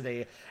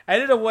Destiny.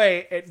 And in a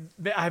way, it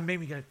made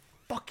me go,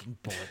 fucking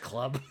Bullet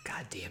Club.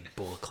 Goddamn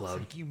Bullet Club.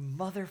 Like, you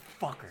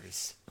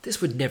motherfuckers.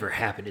 This would never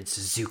happen in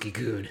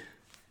Suzuki-gun.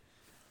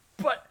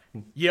 But,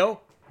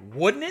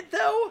 wouldn't it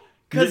though?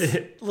 Because,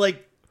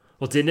 like...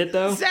 Well, didn't it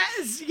though?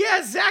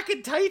 Zack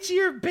and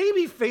Taichi are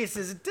baby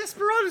faces.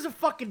 Desperado's a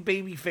fucking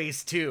baby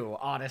face too,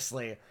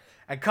 honestly.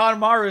 And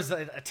Kanemaru's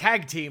a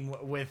tag team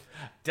with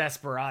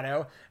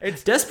Desperado.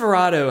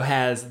 Desperado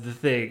has the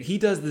thing. He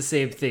does the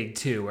same thing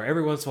too, where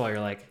every once in a while you're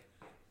like,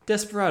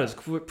 Desperado's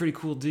a pretty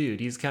cool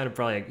dude. He's kind of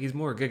probably, he's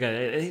more a good guy.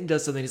 And he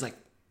does something, he's like,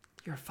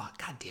 you're a fuck.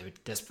 God damn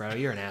it, Desperado,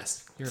 you're an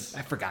ass.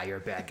 I forgot you're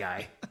a bad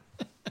guy.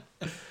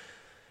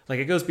 Like,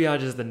 it goes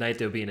beyond just the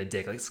Naito being a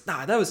dick. Like,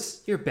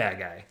 you're a bad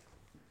guy.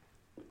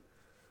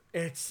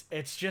 It's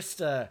just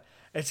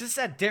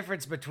that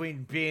difference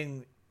between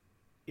being,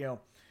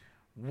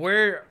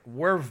 we're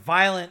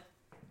violent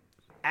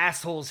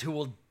assholes who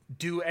will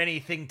do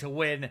anything to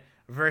win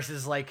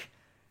versus like,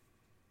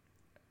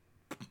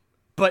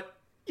 but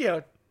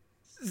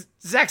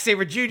Zack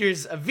Sabre Jr.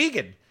 is a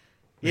vegan.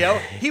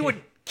 He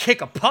would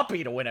kick a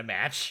puppy to win a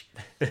match,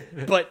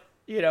 but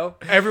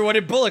everyone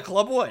in Bullet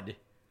Club would.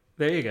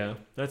 There you go.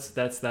 That's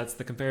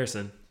the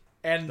comparison.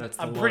 And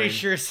I'm pretty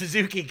sure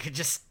Suzuki could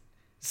just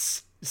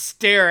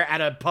stare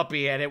at a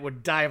puppy and it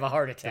would die of a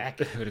heart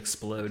attack. It would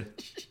explode.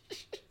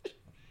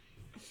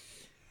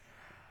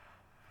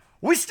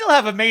 We still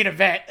have a main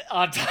event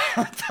on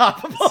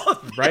top of all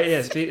of this. Right,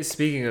 yeah.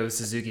 Speaking of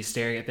Suzuki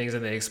staring at things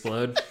and they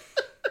explode.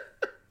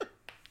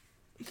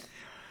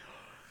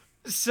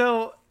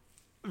 So,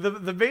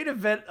 the main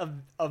event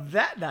of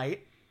that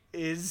night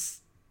is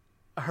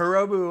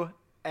Hiromu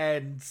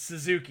and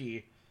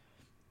Suzuki.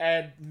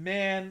 And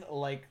man,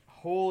 like,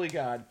 holy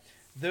God.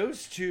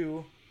 Those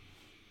two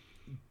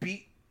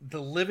beat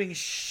the living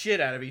shit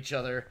out of each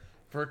other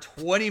for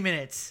 20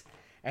 minutes.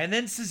 And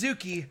then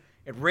Suzuki,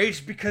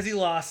 enraged because he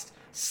lost,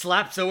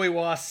 slaps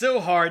Oiwa so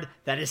hard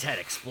that his head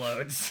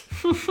explodes.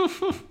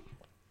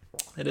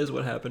 That is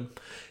what happened.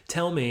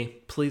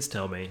 Please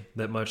tell me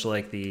that much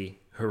like the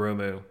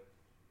Hiromu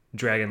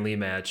Dragon Lee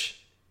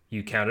match,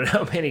 you counted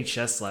how many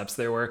chest slaps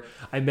there were.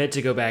 I meant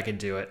to go back and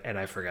do it, and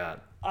I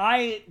forgot.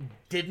 I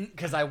didn't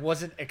because I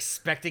wasn't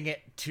expecting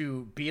it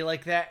to be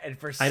like that. And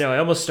I know, I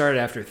almost started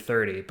after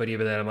 30, but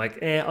even then I'm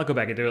like, I'll go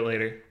back and do it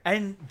later.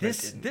 And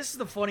this is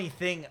the funny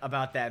thing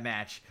about that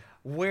match.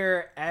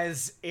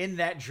 Whereas in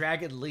that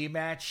Dragon Lee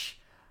match,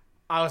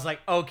 I was like,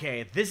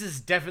 okay, this is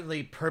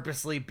definitely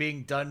purposely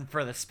being done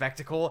for the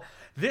spectacle.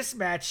 This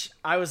match,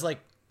 I was like,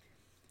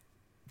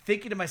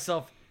 thinking to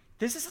myself,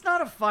 this is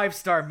not a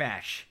 5-star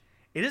match.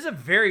 It is a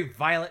very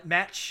violent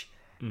match.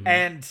 Mm-hmm.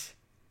 And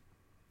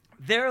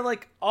they're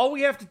like, all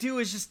we have to do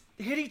is just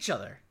hit each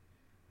other.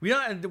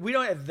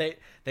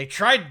 They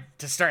tried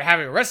to start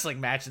having a wrestling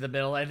match in the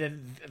middle, and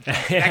then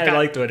I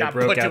liked when it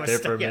broke out there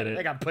for a minute.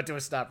 They got put to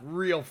a stop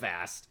real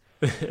fast.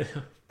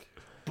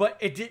 But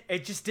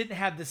it just didn't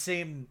have the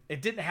same.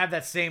 It didn't have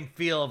that same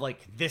feel of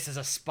like this is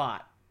a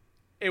spot.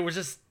 It was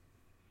just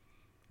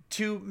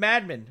two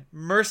madmen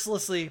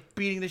mercilessly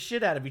beating the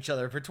shit out of each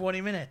other for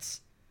 20 minutes.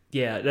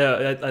 Yeah,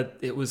 no,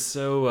 it was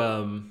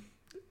so.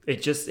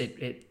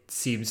 It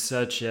seems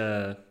such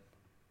a.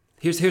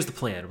 Here's the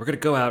plan. We're gonna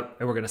go out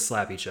and we're gonna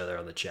slap each other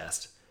on the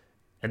chest,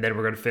 and then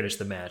we're gonna finish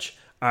the match.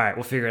 All right,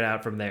 we'll figure it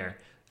out from there.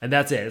 And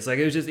that's it. It's like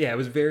it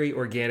was very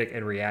organic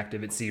and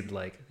reactive. It seemed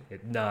like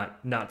not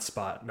like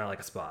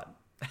a spot.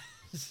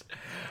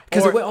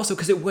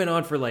 Because it went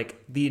on for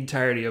like the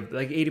entirety of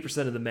like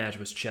 80% of the match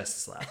was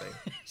chest slapping.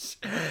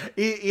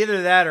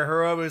 Either that or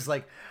Hiromu's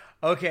like,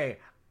 okay,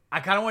 I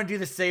kind of want to do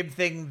the same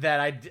thing that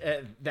I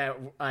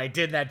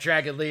did in that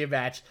Dragon Lee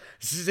match.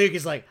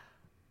 Suzuki's like,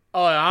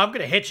 oh, I'm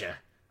gonna hit you.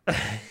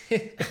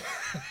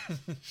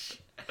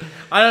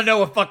 I don't know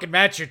what fucking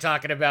match you're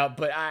talking about,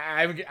 but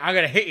I'm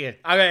gonna hit you.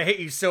 I'm gonna hit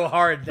you so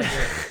hard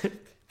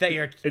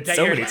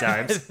many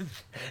times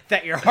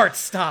that your heart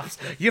stops.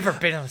 You ever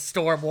been in a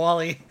storm,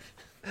 Wally?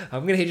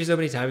 I'm gonna hit you so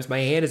many times. My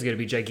hand is gonna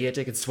be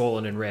gigantic and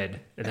swollen and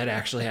red, and that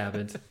actually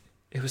happened.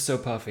 It was so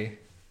puffy.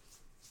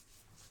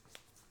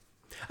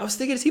 I was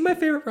thinking, is he my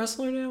favorite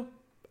wrestler now?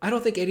 I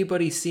don't think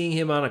anybody seeing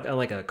him on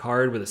a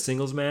card with a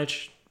singles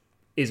match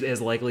is as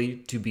likely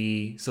to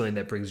be something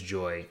that brings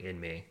joy in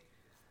me.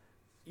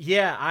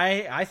 Yeah,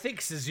 I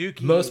think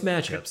Suzuki... Most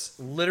matchups.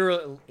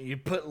 Literally, you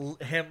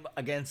put him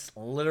against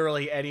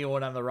literally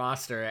anyone on the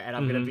roster, and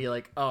I'm going to be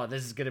like, oh,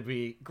 this is going to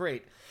be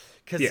great.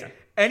 Because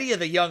any of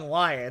the young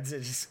lions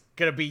is just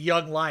going to be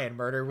young lion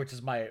murder, which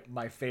is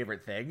my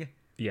favorite thing.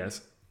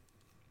 Yes.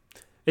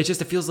 It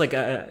feels like...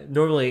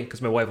 normally,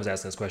 because my wife was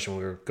asking this question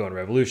when we were going to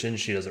Revolution,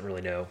 she doesn't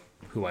really know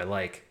who I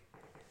like.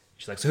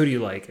 She's like, so who do you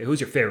like? Who's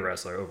your favorite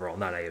wrestler overall?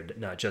 Not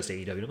just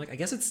AEW. And I'm like, I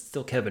guess it's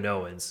still Kevin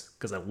Owens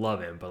because I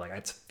love him. But like,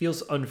 it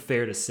feels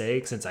unfair to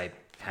say since I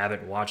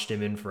haven't watched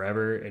him in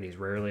forever and he's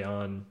rarely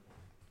on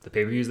the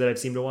pay-per-views that I've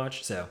seemed to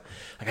watch. So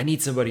like, I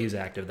need somebody who's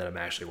active that I'm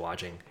actually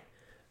watching.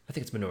 I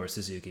think it's Minoru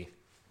Suzuki.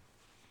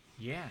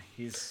 Yeah,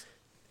 he's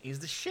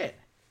the shit.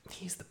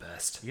 He's the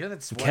best. Yeah,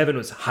 that's Kevin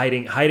was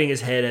hiding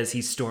his head as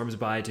he storms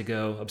by to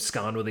go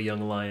abscond with a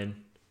young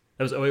lion.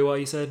 That was Oiwa,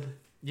 you said?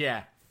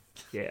 Yeah.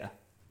 Yeah.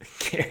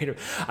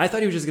 I thought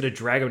he was just going to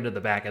drag him to the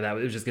back and that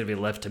it was just going to be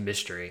left to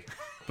mystery.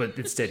 But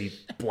instead he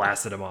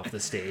blasted him off the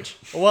stage.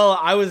 Well,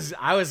 I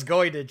was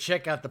going to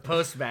check out the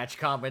post-match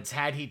comments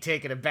had he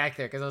taken him back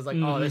there because I was like,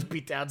 oh, there's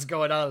beatdowns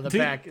going on in the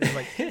back. It's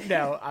like,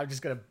 no, I'm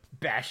just going to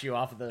bash you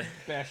off of the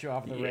ramp.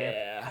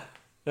 Yeah.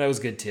 That was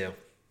good too.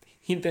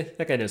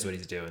 That guy knows what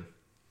he's doing.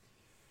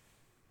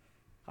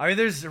 I mean,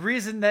 there's a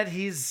reason that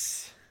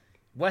he's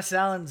Wes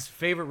Allen's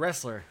favorite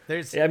wrestler.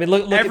 Look at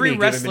every me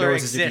wrestler Minoru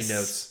Suzuki exists.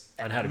 notes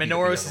on how to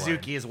Minoru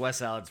Suzuki is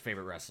Wes Allen's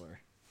favorite wrestler.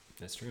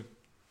 That's true.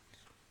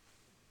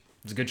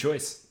 It's a good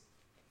choice.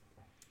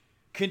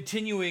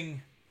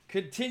 Continuing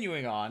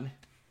on.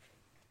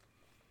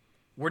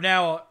 We're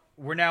now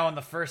in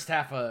the first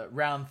half of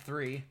round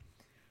 3.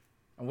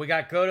 And we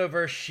got Goto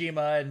versus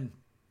Shima, and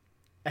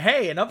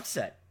Hey, an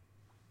upset.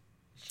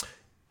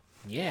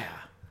 Yeah.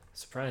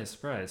 Surprise.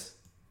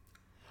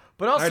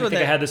 But I also already think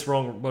that, I had this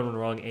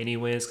wrong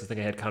anyways, because I think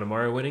I had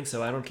Kanemaru winning,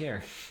 so I don't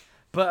care.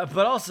 but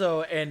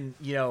also, and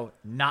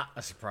not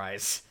a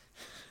surprise.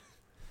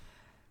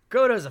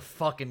 Goto's a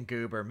fucking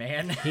goober,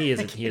 man. He is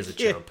a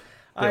chump.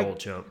 Big old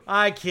chump.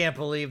 I can't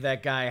believe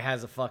that guy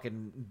has a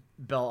fucking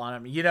belt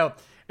on him.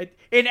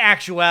 In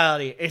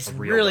actuality, it's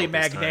real really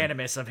belt this time.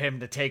 magnanimous of him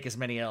to take as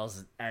many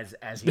L's as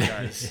he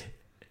does.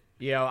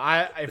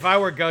 If I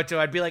were Goto,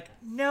 I'd be like,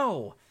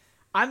 no,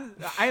 I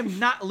am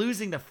not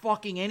losing to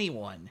fucking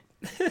anyone.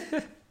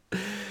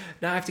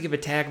 Now I have to give a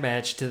tag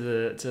match to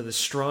the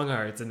Strong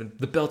Hearts, and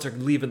the belts are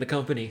leaving the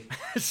company.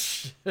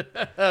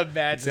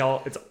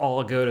 Imagine. It's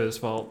all Goto's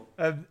fault.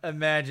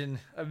 Imagine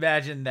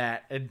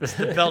that. And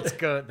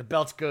the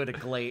belts go to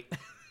Glate.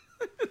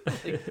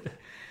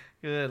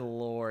 Good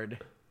lord.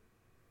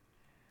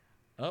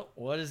 Oh,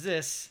 what is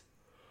this?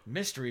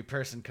 Mystery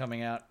person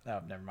coming out. Oh,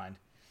 never mind.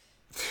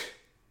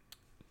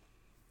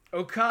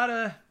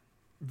 Okada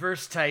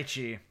versus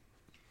Taichi.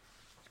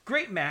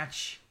 Great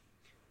match,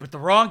 but the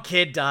wrong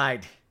kid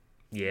died.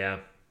 Yeah.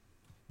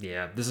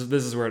 This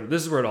is where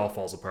it all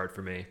falls apart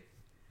for me.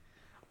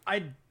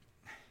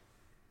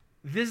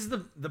 This is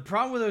the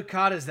problem with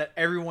Okada is that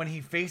everyone he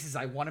faces,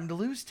 I want him to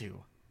lose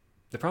to.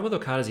 The problem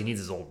with Okada is he needs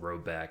his old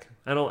robe back.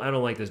 I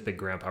don't like this big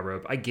grandpa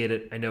robe. I get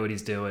it. I know what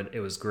he's doing. It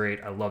was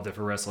great. I loved it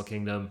for Wrestle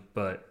Kingdom,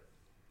 but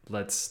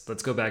let's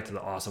go back to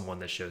the awesome one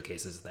that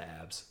showcases the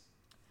abs.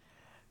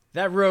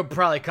 That robe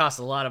probably costs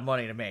a lot of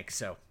money to make,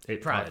 so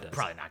It probably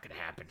probably does. not going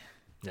to happen.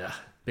 Yeah,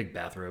 big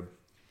bathrobe.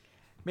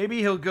 Maybe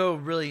he'll go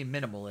really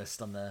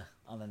minimalist on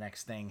the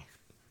next thing.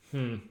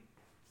 I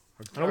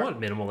don't want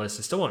minimalist.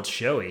 I still want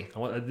showy. I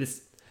want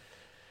this.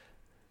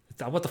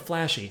 I want the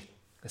flashy.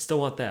 I still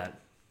want that.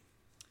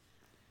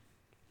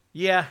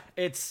 Yeah,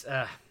 it's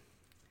I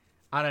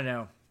don't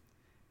know.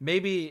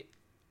 Maybe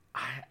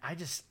I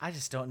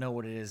just don't know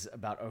what it is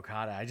about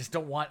Okada.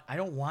 I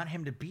don't want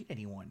him to beat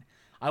anyone.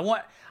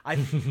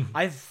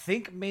 I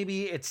think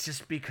maybe it's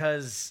just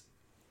because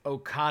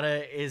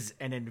Okada is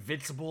an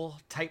invincible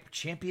type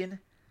champion.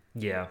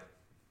 Yeah.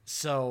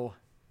 So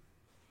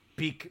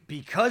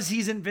because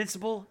he's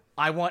invincible,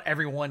 I want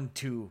everyone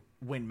to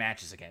win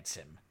matches against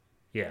him.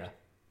 Yeah.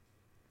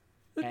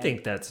 I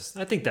think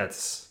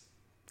that's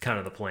kind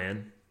of the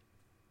plan.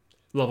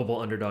 Lovable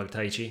underdog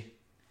Taichi.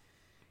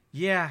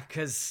 Yeah,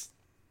 because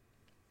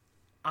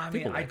I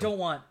mean, People like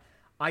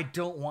I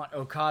don't want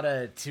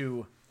Okada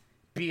to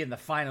be in the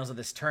finals of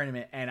this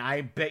tournament, and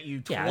I bet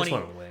you Yeah, I just 20.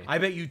 want him to win. I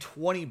bet you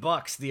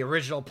 $20. The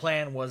original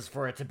plan was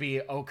for it to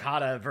be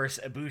Okada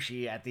versus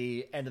Ibushi at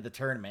the end of the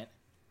tournament.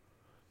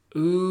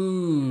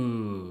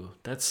 Ooh,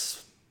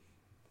 that's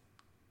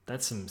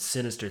some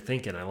sinister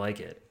thinking. I like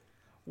it.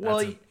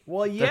 Well,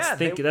 yeah,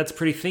 That's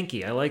pretty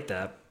thinky. I like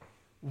that.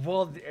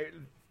 well,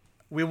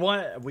 we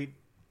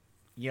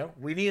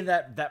needed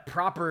that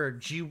proper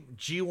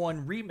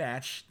G1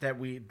 rematch that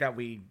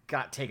we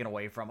got taken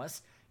away from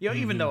us.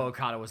 Even though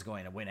Okada was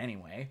going to win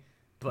anyway,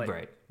 but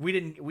Right. we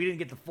didn't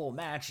get the full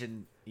match,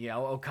 and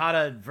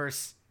Okada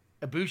versus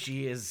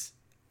Ibushi is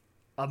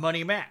a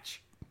money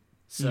match.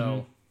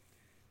 So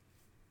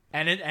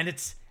and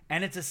it's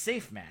a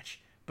safe match.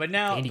 But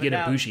now And you get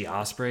Ibushi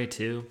Osprey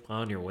too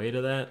on your way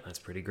to that. That's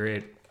pretty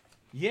great.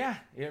 Yeah,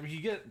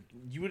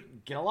 you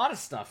would get a lot of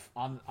stuff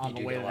on the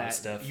do way get to a lot of that.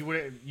 stuff.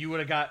 You would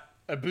have got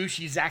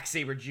Ibushi Zack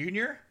Sabre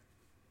Jr.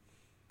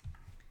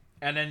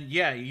 And then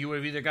you would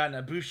have either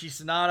gotten Ibushi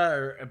Sonata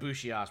or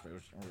Ibushi Osprey.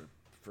 I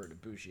prefer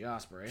Ibushi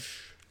Osprey.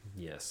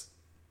 Yes.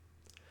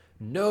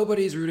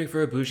 Nobody's rooting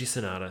for Ibushi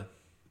Sonata.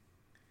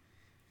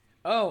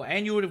 Oh,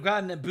 and you would have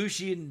gotten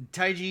Ibushi and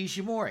Taiji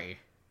Ishimori,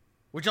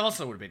 which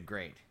also would have been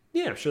great.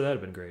 Yeah, I'm sure that'd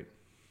have been great.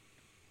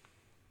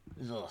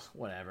 Ugh,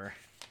 whatever.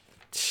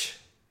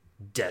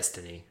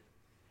 Destiny.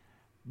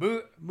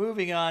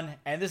 Moving on,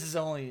 and this is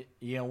only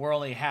we're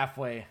only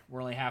halfway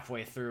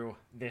through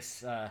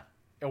this.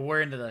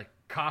 We're into the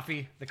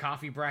coffee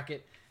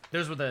bracket.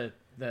 Those were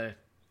the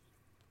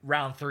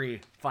round 3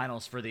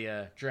 finals for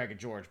the Dragon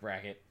George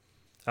bracket.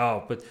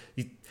 Oh, but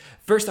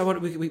first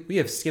we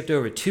have skipped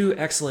over 2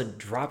 excellent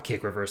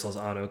dropkick reversals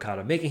on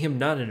Okada, making him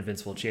not an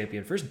invincible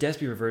champion. First,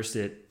 Despy reversed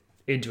it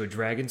into a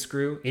dragon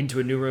screw, into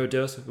a numero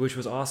dos, which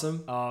was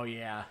awesome. Oh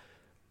yeah.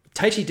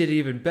 Taichi did it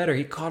even better.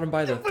 He caught him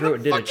by the throat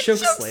and did a choke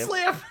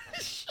slam.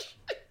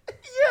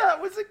 Yeah,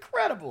 it was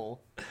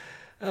incredible.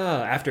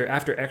 After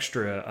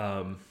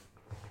extra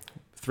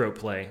throat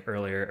play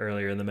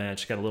earlier in the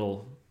match, got a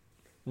little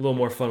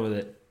more fun with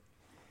it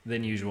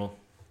than usual.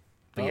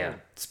 But yeah,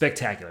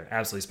 spectacular,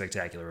 absolutely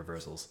spectacular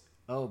reversals.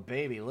 Oh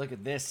baby, look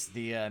at this.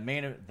 The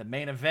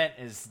main event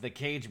is the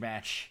cage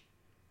match.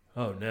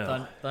 Oh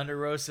no! Thunder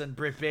Rosa and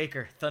Britt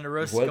Baker. Thunder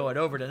Rosa's What? going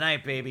over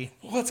tonight, baby.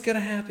 What's gonna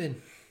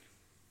happen?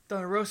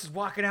 Thunder Rosa's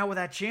walking out with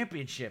that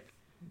championship.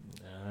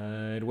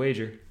 I'd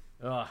wager.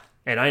 Ugh.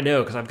 And I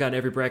know because I've gotten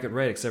every bracket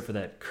right except for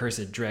that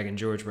cursed Dragon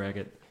George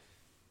bracket.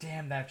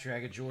 Damn that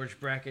Dragon George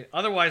bracket.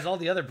 Otherwise, all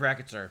the other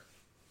brackets are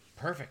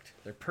perfect.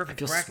 They're I perfect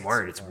feel brackets.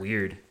 smart. It's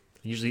weird.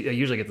 I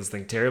usually get this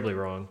thing terribly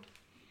wrong.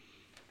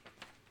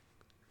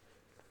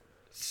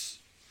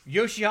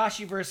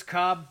 Yoshihashi versus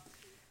Cobb.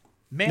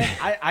 Man,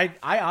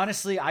 I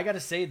honestly, I gotta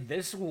say,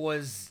 this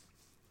was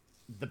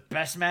the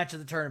best match of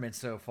the tournament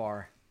so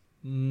far.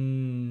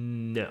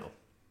 No.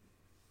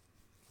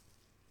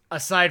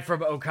 Aside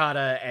from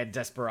Okada and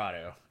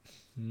Desperado.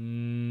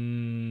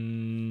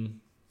 No.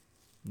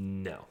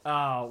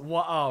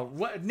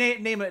 What?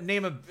 Name a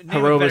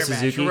Hiromu better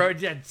Suzuki?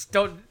 match.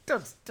 Don't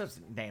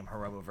name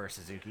Hiromu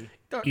versus Suzuki.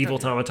 Evil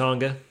don't,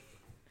 Tamatonga.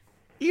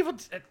 Evil.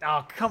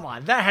 Oh, come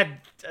on. That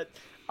had.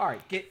 All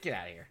right, get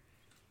out of here.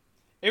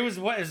 It was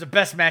the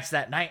best match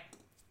that night.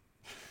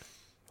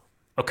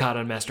 Okada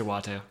and Master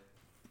Wato.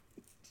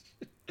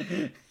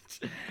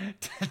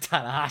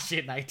 Tanahashi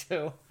and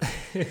Naito.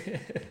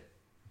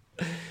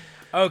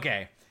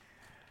 Okay.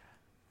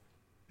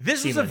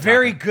 This was a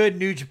very good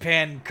New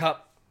Japan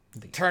Cup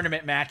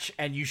tournament match,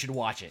 and you should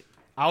watch it.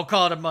 I'll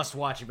call it a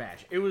must-watch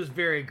match. It was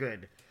very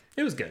good.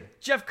 It was good.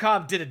 Jeff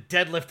Cobb did a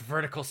deadlift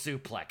vertical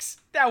suplex.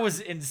 That was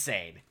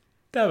insane.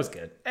 That was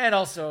good. And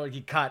also, he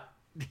caught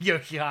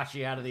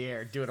Yoshihashi out of the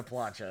air doing a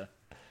plancha.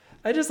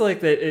 I just like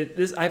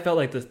that. I felt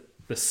like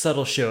the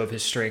subtle show of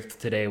his strength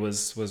today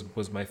was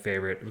my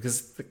favorite,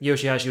 because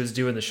Yoshihashi was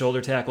doing the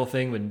shoulder tackle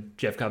thing when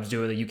Jeff Cobb's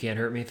doing the "you can't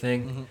hurt me"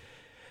 thing. Mm-hmm.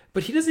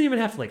 But he doesn't even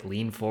have to like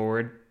lean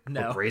forward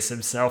or brace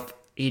himself.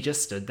 He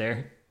just stood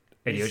there,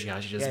 and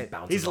Yoshihashi just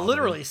bounces. He's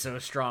literally so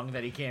strong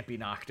that he can't be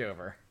knocked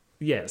over.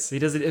 Yes, he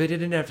doesn't. He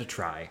didn't have to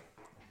try,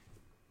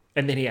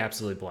 and then he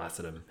absolutely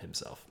blasted him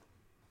himself.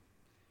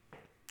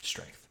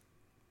 Strength.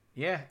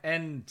 Yeah,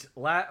 and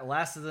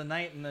last of the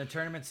night in the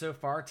tournament so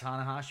far,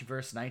 Tanahashi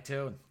versus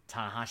Naito, and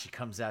Tanahashi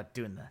comes out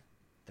doing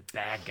the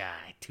bad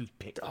guy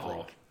toothpick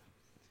flick.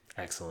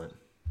 Excellent.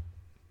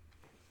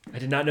 I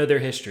did not know their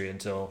history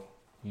until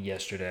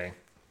yesterday.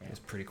 It was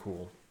pretty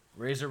cool.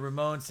 Razor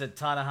Ramon said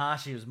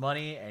Tanahashi was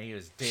money, and he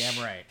was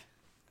damn right.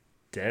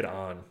 Dead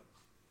on.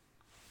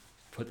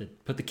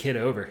 Put the kid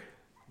over.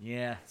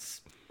 Yeah.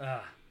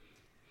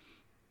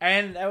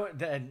 And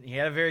he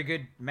had a very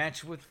good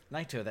match with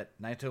Naito that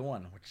Naito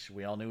won, which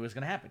we all knew was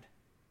going to happen.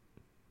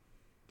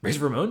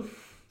 Razor Ramon?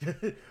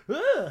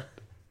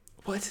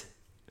 What?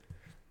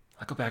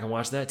 I'll go back and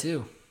watch that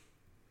too.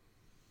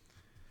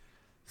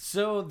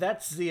 So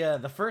that's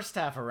the first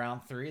half of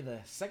round 3. The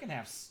second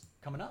half's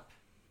coming up.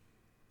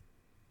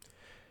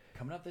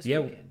 Coming up this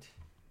weekend.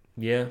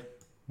 Yeah.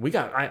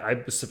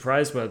 I was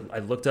surprised when I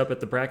looked up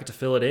at the bracket to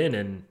fill it in,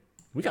 and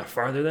we got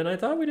farther than I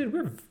thought we did.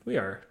 We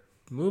are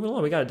moving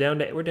along. We're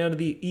down to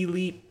the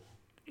Elite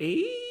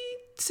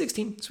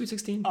 16, Sweet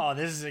 16. Oh,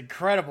 this is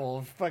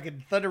incredible.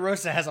 Fucking Thunder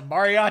Rosa has a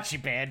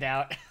mariachi band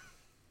out.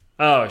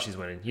 Oh, she's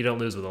winning. You don't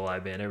lose with a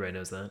live band. Everybody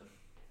knows that.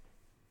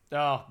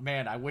 Oh,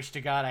 man. I wish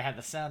to God I had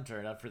the sound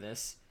turned up for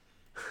this.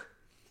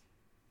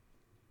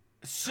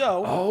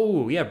 So.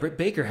 Oh, yeah. Britt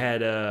Baker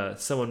had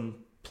someone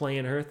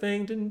playing her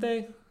thing,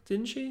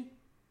 Didn't she?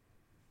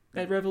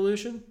 At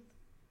Revolution?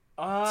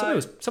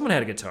 Someone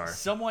had a guitar.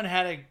 Someone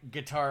had a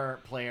guitar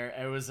player.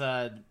 It was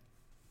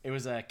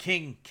a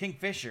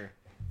Kingfisher.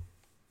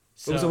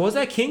 So, was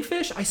that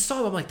Kingfish? I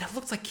saw him. I'm like, that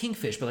looks like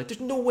Kingfish, but like, there's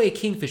no way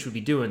Kingfish would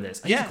be doing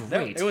this. He's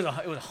great. It was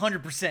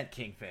 100%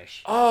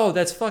 Kingfish. Oh,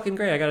 that's fucking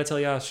great! I gotta tell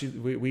you,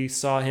 we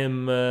saw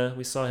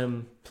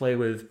him play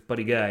with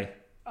Buddy Guy.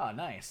 Oh,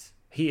 nice.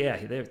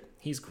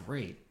 He's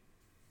great.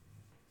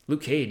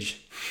 Luke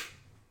Cage.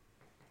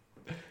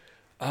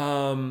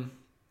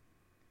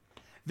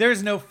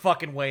 There's no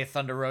fucking way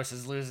Thunder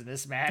Rosa's losing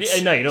this match.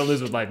 Yeah, no, you don't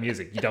lose with live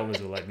music.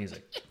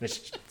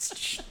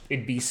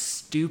 It'd be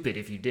stupid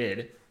if you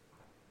did.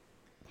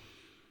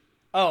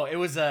 Oh, it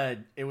was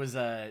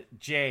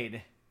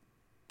Jade.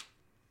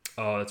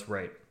 Oh, that's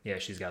right. Yeah,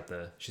 she's got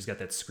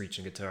that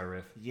screeching guitar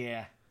riff.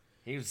 Yeah,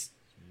 he was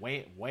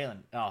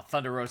wailing. Oh,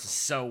 Thunder Rosa's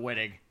so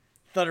winning.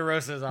 Thunder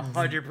Rosa is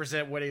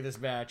 100% winning this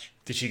match.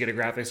 Did she get a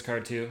graphics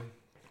card too?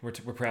 We're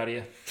proud of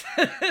you.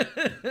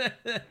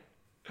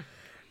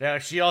 No,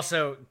 she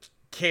also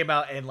came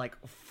out in like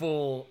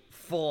full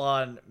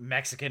on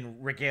Mexican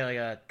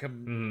regalia,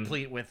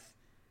 complete with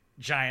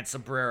giant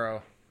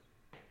sombrero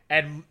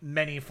and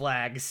many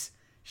flags.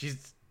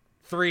 She's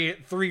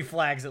three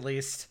flags at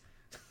least.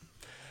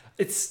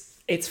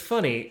 It's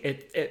funny.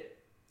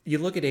 You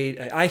look at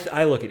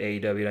I look at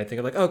AEW and I think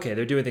I'm like, okay,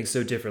 they're doing things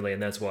so differently,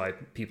 and that's why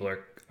people are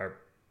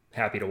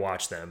happy to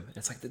watch them.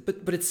 It's like,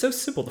 but it's so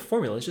simple. The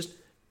formula is just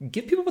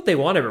give people what they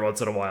want every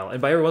once in a while,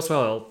 and by every once in a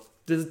while,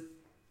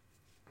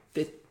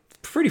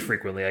 pretty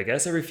frequently, I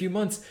guess, every few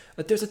months,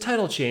 there's a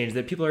title change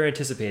that people are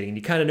anticipating, and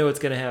you kind of know it's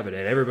going to happen,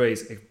 and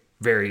everybody's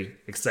very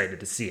excited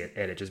to see it,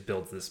 and it just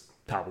builds this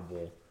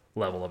palpable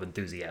level of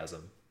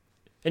enthusiasm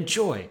and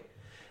joy.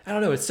 I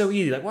don't know, it's so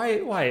easy. Like,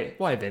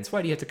 why, Vince?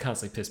 Why do you have to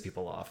constantly piss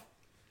people off?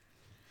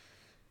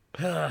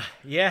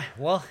 Yeah,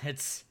 well,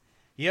 it's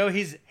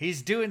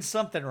he's doing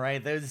something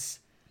right. Those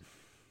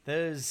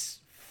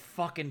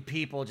fucking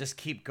people just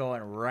keep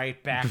going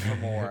right back for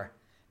more.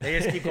 They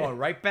just keep going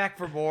right back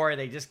for more.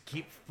 They just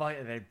keep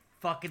fighting. They're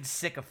fucking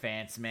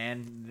sycophants,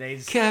 man.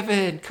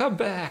 Kevin, come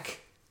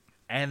back.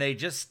 And they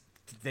just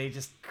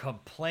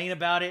complain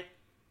about it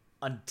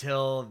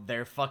until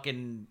they're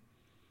fucking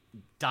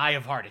die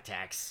of heart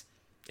attacks.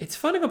 It's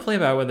fun to complain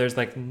about when there's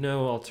like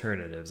no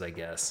alternatives, I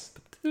guess.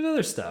 But there's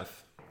other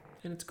stuff,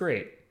 and it's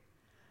great.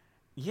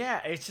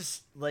 Yeah, it's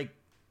just like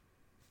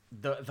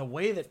the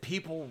way that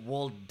people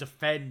will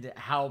defend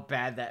how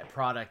bad that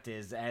product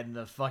is, and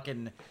the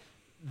fucking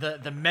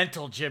the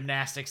mental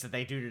gymnastics that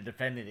they do to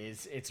defend it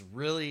it's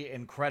really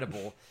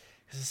incredible.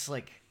 It's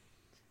like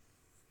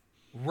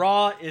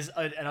Raw is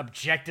an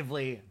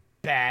objectively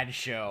bad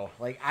show.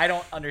 Like, I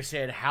don't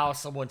understand how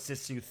someone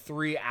sits through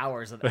 3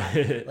 hours of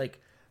that. Like,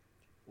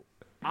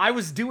 I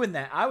was doing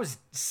that. I was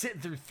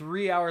sitting through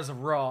 3 hours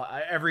of Raw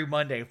every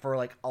Monday for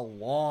like a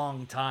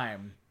long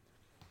time.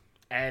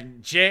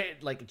 And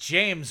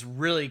James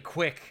really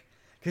quick,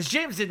 because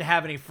James didn't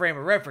have any frame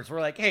of reference.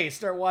 We're like, hey,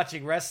 start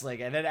watching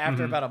wrestling. And then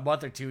after about a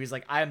month or two, he's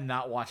like, I'm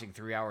not watching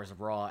 3 hours of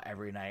Raw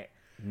every night.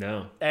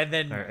 No. And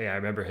then I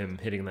remember him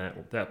hitting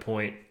that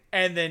point.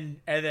 And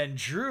then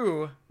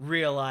Drew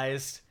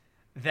realized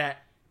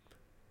that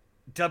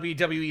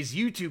WWE's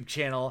YouTube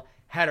channel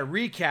had a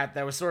recap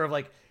that was sort of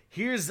like,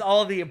 here's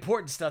all the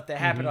important stuff that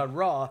happened on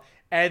Raw.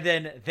 And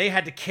then they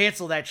had to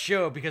cancel that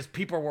show because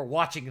people were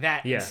watching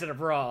that instead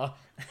of Raw.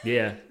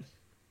 Yeah.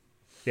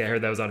 Yeah, I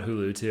heard that was on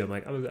Hulu too. I'm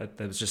like, I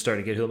was just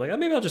starting to get Hulu. I'm like, oh,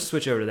 maybe I'll just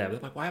switch over to that. But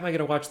I'm like, why am I going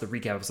to watch the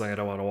recap of something I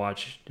don't want to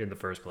watch in the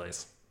first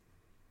place?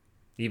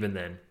 Even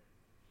then.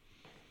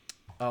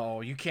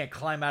 Oh, you can't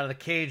climb out of the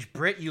cage,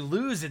 Britt. You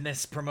lose in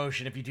this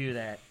promotion if you do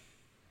that.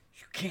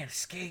 You can't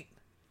escape.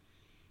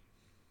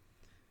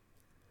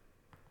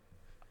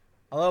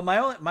 Although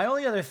my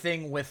only other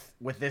thing with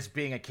this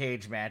being a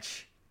cage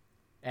match,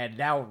 and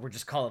now we're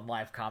just calling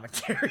live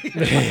commentary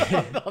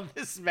on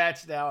this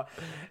match now,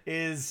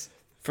 is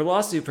for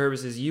lawsuit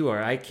purposes,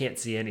 I can't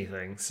see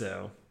anything,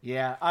 so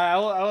yeah.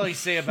 I'll only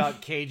say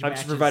about cage matches. I'm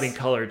just providing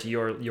color to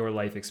your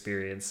life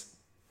experience.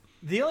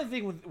 The only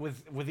thing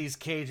with these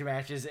cage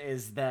matches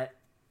is that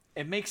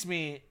it makes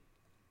me.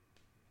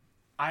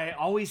 I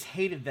always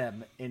hated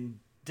them in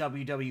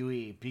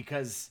WWE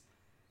because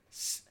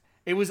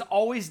it was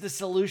always the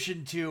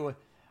solution to,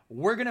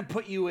 we're going to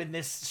put you in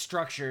this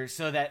structure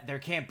so that there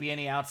can't be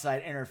any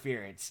outside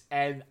interference.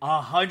 And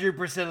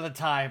 100% of the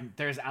time,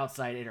 there's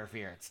outside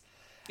interference.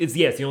 It's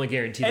the only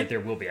guarantee that there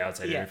will be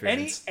outside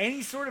interference.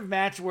 Any sort of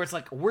match where it's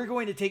like, we're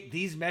going to take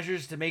these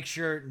measures to make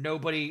sure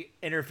nobody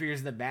interferes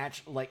in the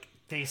match, like,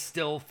 they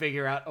still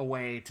figure out a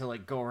way to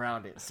like go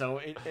around it. So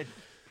it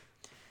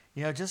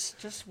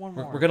just one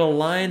more. We're gonna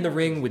line the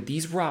ring with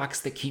these rocks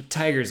that keep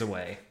tigers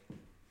away.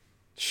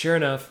 Sure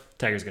enough,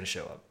 tiger's gonna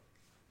show up.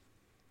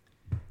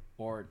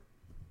 Or,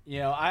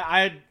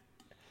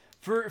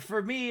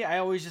 for me, I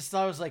always just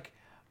thought it was like,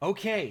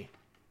 okay,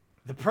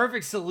 the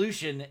perfect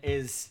solution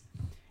is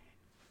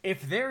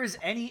if there is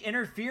any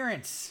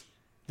interference,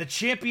 the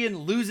champion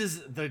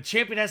loses. The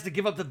champion has to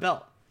give up the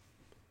belt.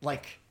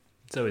 Like.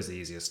 It's always the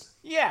easiest.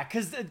 Yeah,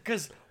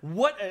 because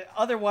what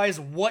otherwise?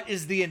 What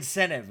is the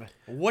incentive?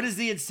 What is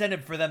the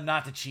incentive for them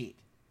not to cheat?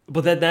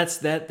 But then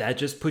that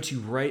just puts you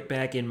right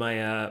back in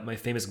my my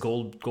famous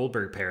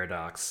Goldberg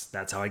paradox.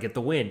 That's how I get the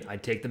win. I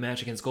take the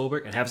match against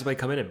Goldberg and have somebody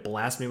come in and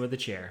blast me with a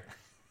chair.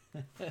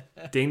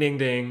 Ding ding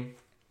ding.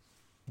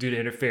 Due to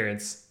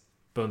interference,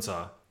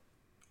 Bonesaw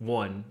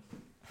won.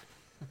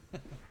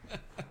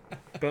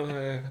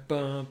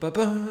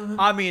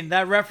 I mean,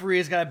 that referee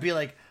is gotta be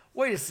like,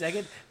 wait a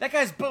second, that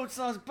guy's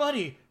Bonesaw's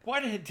buddy. Why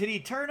did he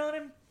turn on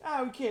him?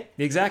 Oh, we can't.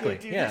 Exactly.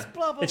 Do yeah. This,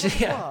 blah, blah, blah,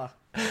 blah.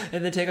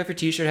 And then take off your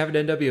t-shirt, have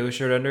an NWO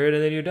shirt under it,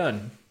 and then you're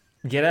done.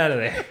 Get out of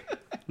there.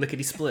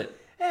 Lickety split.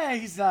 Yeah,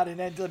 he's not an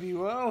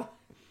NWO.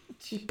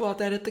 You bought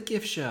that at the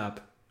gift shop.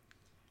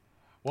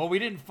 Well, we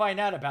didn't find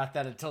out about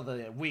that until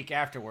the week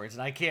afterwards,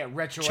 and I can't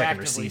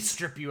retroactively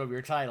strip you of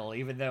your title,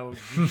 even though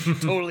you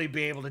should totally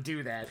be able to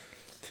do that.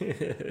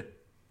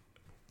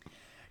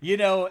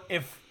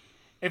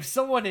 If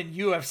someone in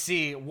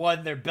UFC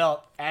won their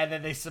belt and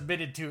then they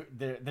submitted to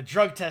the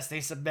drug test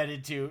they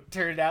submitted to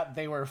turned out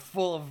they were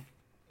full of,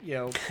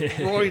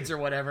 roids or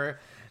whatever,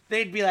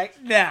 they'd be like,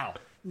 no.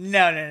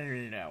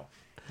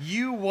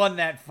 You won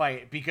that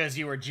fight because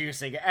you were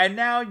juicing, and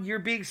now you're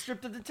being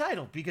stripped of the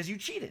title because you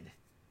cheated.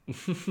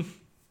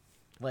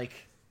 Like,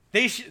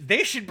 they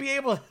should be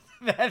able.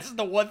 That's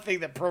the one thing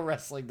that pro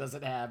wrestling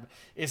doesn't have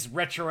is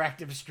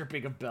retroactive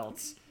stripping of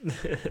belts.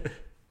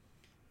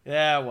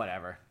 Yeah,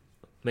 whatever.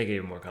 Make it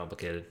even more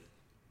complicated.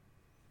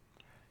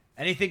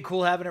 Anything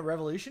cool happen at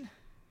Revolution?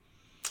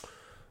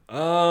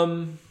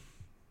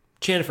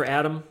 Chanted for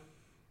Adam.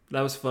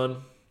 That was fun.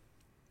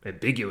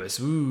 Ambiguous.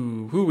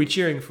 Ooh, who are we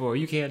cheering for?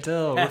 You can't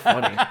tell. We're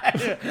funny.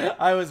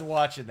 I was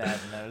watching that,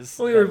 and that was.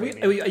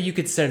 You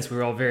could sense we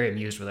were all very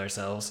amused with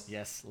ourselves.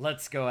 Yes,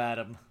 let's go,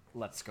 Adam.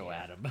 Let's go,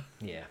 Adam.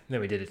 Yeah. Then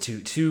we did it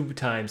two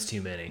times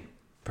too many,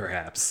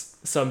 perhaps.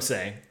 Some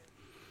say.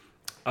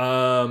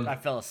 I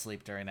fell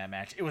asleep during that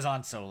match. It was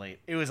on so late.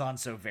 It was on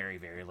so very,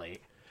 very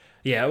late.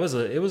 Yeah,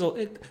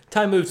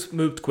 time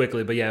moved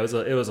quickly, but yeah, it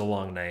was a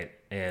long night,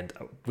 and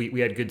we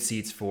had good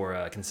seats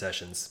for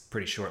concessions.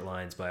 Pretty short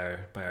lines by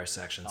our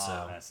section,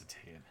 so that's a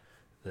tune.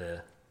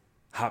 The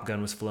hop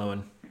gun was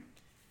flowing.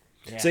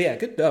 Yeah. So yeah,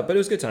 good, but it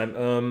was a good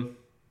time.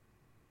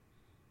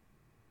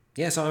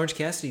 Yeah, I saw Orange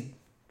Cassidy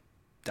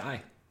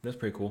Die. That's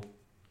pretty cool.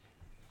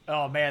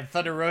 Oh man,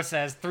 Thunder Rosa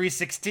has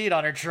 316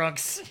 on her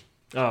trunks.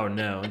 Oh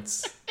no,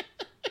 it's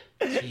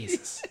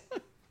Jesus.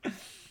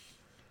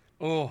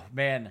 Oh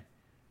man,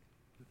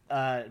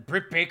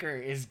 Britt Baker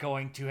is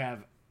going to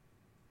have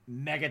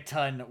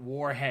megaton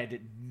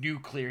warhead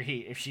nuclear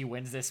heat if she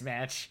wins this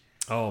match.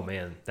 Oh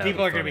man,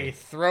 People are going to be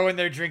throwing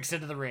their drinks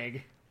into the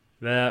ring.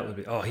 That would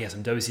be. Oh yeah,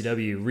 some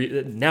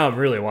WCW. Now I'm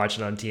really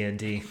watching on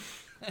TNT.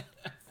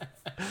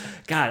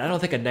 God, I don't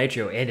think a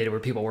Nitro ended where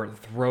people weren't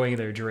throwing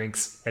their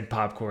drinks and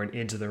popcorn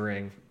into the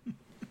ring.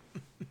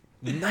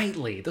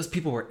 Nightly, those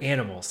people were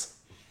animals.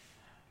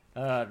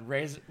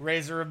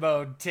 Razor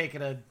Ramon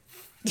taking a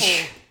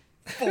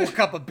full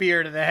cup of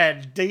beer to the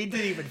head. He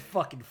didn't even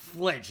fucking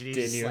flinch. And he's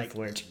Didn't just even like,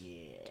 flinch.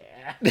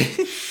 yeah,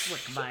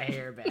 flick my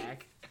hair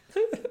back.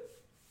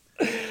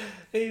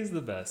 He's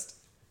the best.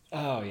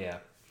 Oh yeah,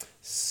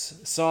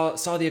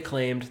 saw the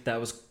Acclaimed. That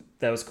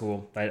was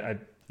cool. I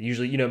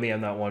usually, you know me,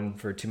 I'm not one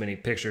for too many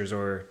pictures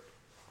or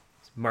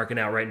marking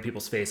out right in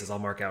people's faces. I'll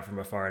mark out from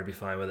afar and be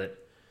fine with it.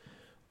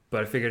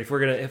 But I figured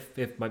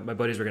if my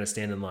buddies were gonna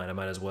stand in line, I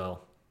might as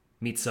well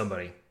meet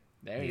somebody.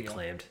 There The you go.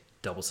 Acclaimed,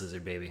 double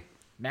scissored baby.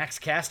 Max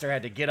Caster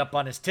had to get up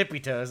on his tippy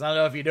toes. I don't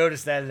know if you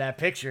noticed that in that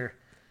picture.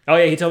 Oh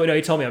yeah, he told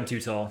me I'm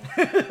too tall.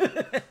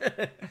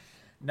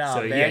 No,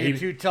 So man, yeah, you're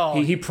too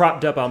tall. He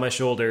propped up on my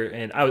shoulder,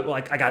 and I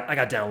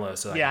got down low,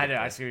 so yeah, I could know.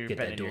 get I see you get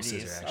bending that your dual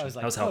knees. scissor I action. was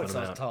like, I was helping him so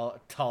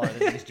out. taller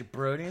than these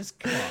jabronis.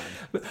 Come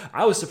on.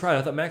 I was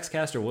surprised. I thought Max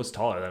Caster was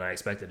taller than I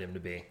expected him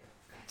to be,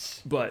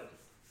 but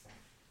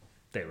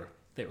they were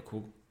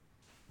cool.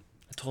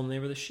 I told them they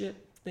were the shit.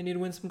 They need to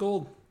win some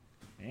gold,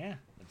 Yeah.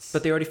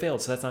 but they already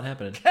failed, so that's not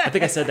happening. I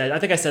think I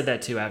said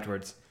that too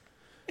afterwards.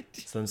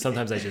 So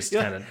sometimes I just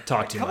kind of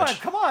talk too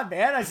much. Come on,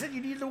 man. I said you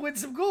need to win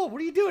some gold.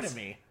 What are you doing to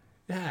me?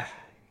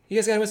 You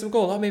guys gotta win some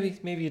gold. Oh, maybe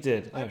you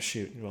did. Oh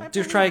shoot. Well,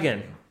 just try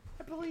again.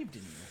 I believed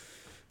in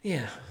you.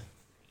 Yeah.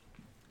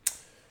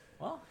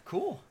 Well,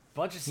 cool.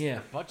 Bunch of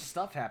Yeah.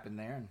 stuff happened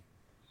there, and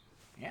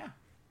yeah,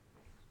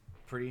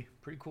 pretty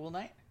cool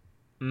night.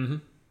 Mm-hmm.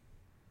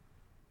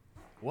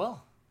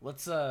 Well,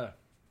 let's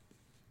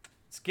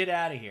get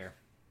out of here.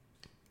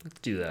 Let's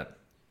do that.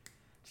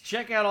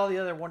 Check out all the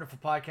other wonderful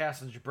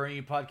podcasts on the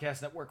Jabroni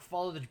Podcast Network.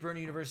 Follow the Jabroni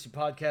University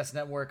Podcast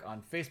Network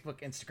on Facebook,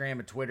 Instagram,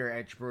 and Twitter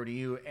at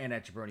JabroniU and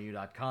at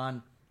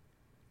JabroniU.com.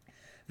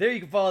 There you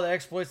can follow the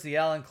exploits of the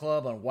Allen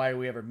Club on Why Do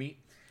We Ever Meet.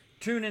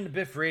 Tune in to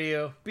Biff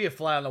Radio, be a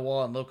fly on the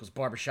wall in Locals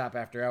Barbershop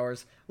After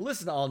Hours,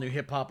 listen to all new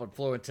hip-hop on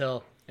Flow and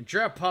Tell, and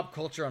draft pop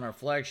culture on our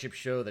flagship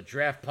show, The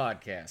Draft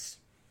Podcast.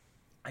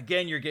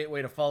 Again, your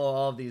gateway to follow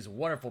all of these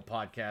wonderful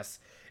podcasts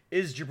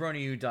is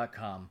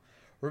JabroniU.com.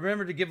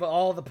 Remember to give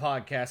all the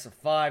podcasts a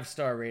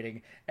 5-star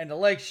rating and to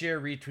like, share,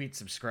 retweet,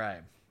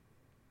 subscribe.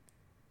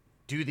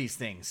 Do these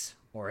things,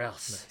 or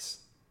else Nice.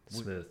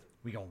 Smooth.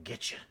 we gonna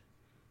get you.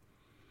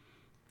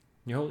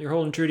 You're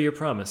holding true to your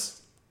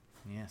promise.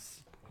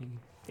 Yes.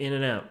 In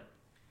and out.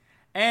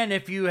 And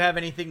if you have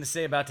anything to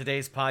say about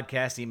today's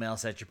podcast, email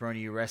us at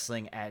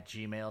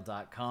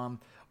jabroniuwrestling@gmail.com.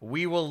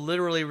 We will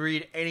literally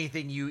read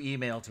anything you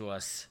email to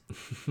us.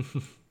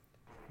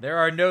 There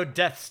are no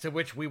depths to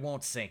which we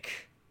won't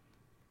sink.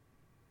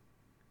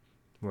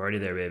 We're already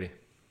there, baby.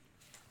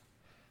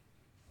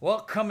 Well,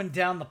 coming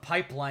down the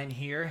pipeline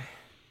here,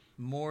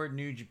 more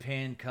New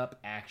Japan Cup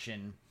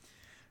action.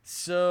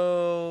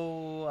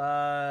 So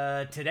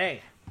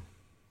today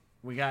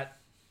we got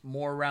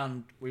more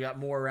round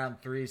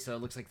 3, so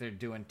it looks like they're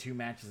doing 2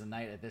 matches a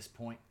night at this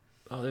point.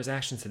 Oh, there's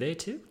action today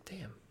too.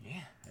 Damn.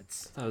 Yeah,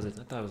 it's I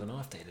thought it was an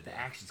off day today. the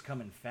action's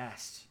coming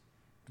fast.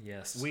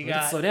 Yes. We gotta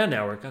got- slow down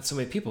now. We've got so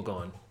many people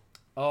going.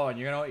 Oh, and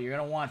you're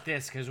gonna want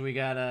this because we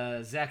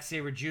got Zack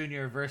Sabre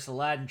Jr. versus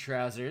Aladdin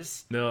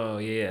Trousers No,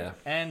 yeah.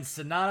 and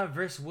Sonata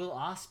versus Will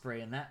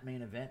Ospreay in that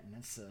main event, and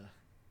it's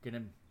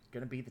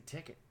gonna be the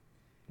ticket.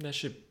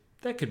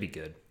 That could be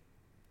good.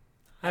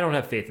 I don't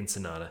have faith in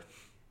Sonata.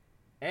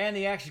 And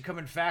the action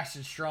coming fast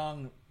and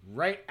strong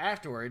right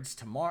afterwards.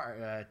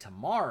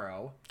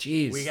 Tomorrow,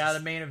 Jeez. we got a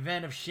main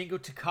event of Shingo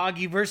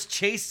Takagi versus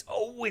Chase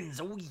Owens.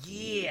 Oh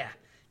yeah!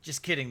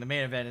 Just kidding. The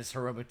main event is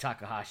Hiromu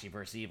Takahashi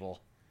versus Evil.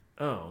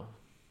 Oh.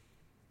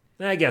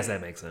 I guess that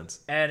makes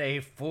sense. And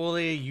a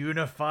fully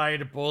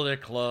unified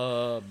Bullet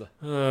Club.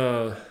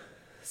 Oh,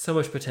 so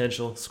much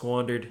potential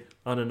squandered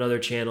on another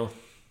channel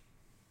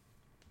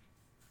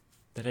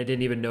that I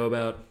didn't even know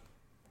about.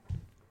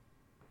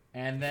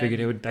 And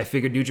then I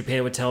figured New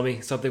Japan would tell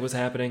me something was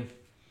happening.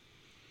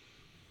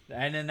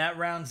 And then that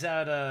rounds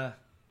out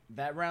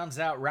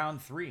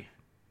round 3.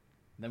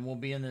 Then we'll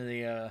be into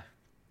the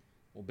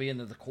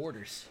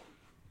quarters.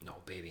 No,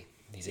 baby.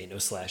 These ain't no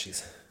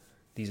slashies.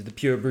 These are the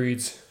pure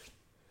breeds.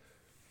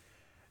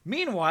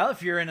 Meanwhile,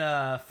 if you're in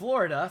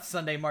Florida,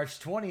 Sunday,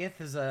 March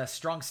 20th is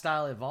Strong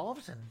Style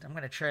Evolved, and I'm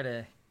gonna try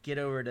to get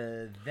over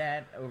to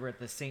that over at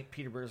the St.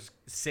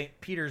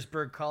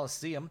 Petersburg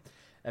Coliseum.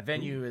 That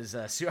venue is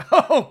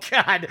oh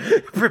god,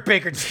 Britt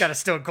Baker just got a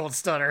stone cold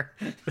stunner.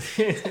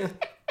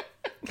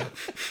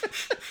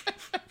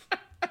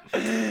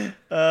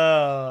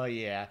 Oh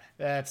yeah,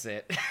 that's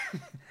it.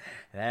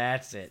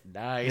 That's it.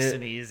 Nice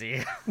and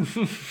easy.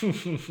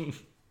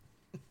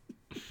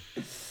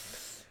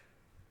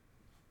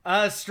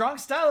 Strong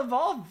Style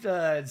Evolved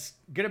is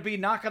going to be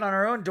knocking on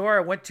our own door.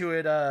 I went to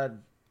it,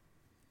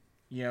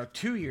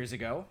 2 years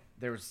ago.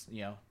 There was,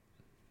 an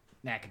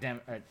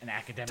academic,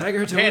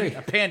 Tiger Hattori.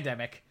 a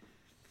pandemic.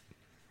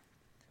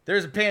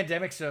 There's a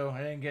pandemic, so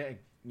I didn't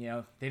get,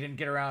 they didn't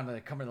get around to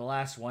coming to the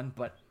last one.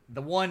 But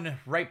the one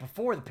right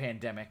before the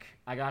pandemic,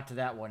 I got to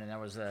that one, and that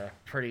was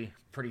pretty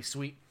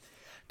sweet.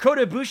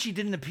 Kota Ibushi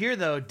didn't appear,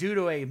 though, due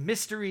to a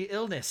mystery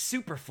illness,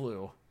 super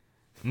flu.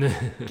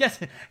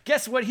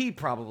 Guess what he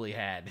probably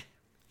had?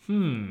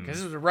 Because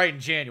this was right in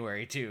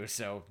January, too,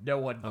 so no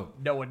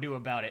one knew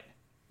about it.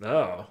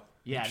 Oh.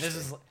 Yeah,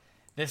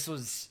 this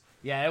was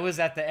it was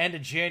at the end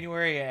of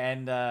January,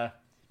 and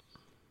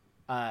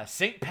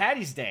St.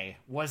 Patty's Day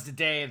was the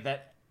day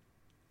that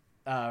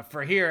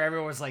for here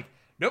everyone was like,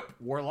 nope,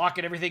 we're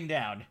locking everything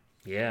down.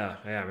 Yeah,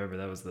 I remember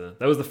that was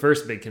the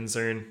first big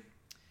concern.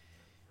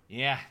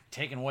 Yeah,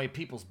 taking away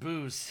people's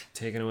booze.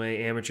 Taking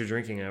away amateur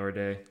drinking hour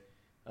day.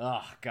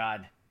 Oh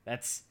God,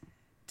 that's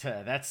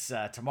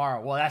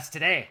tomorrow. Well, that's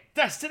today.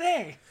 That's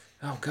today.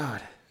 Oh God.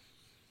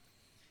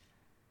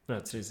 No,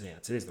 today's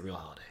the real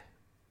holiday.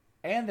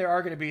 And there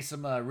are going to be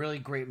some really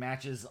great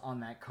matches on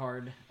that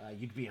card.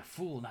 You'd be a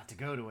fool not to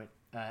go to it,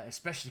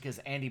 especially because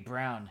Andy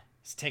Brown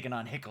is taking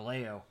on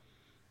Hikuleo.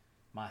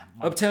 My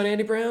Uptown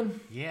Andy Brown?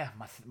 Yeah,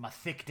 my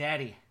thick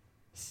daddy.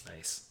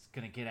 Nice. Is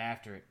going to get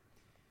after it.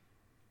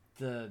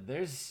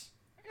 There's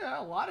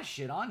a lot of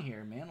shit on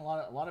here, man. A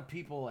lot of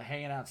people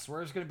hanging out.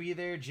 Swerve's going to be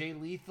there. Jay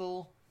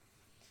Lethal.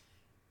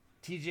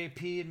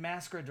 TJP and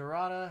Mascara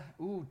Dorada.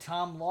 Ooh,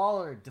 Tom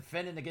Lawler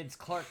defending against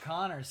Clark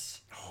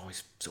Connors. Oh,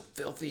 he's so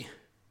filthy.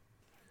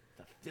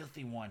 The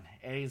filthy one.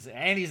 And he's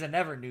a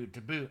never nude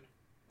to boot.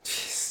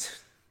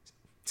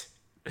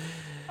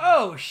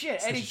 Oh,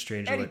 shit. Eddie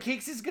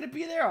Kicks is going to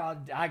be there? Oh,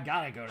 I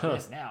got to go to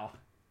this now.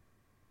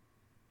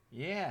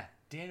 Yeah.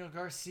 Daniel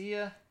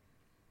Garcia.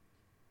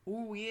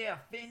 Ooh, yeah.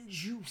 Finn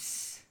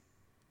Juice.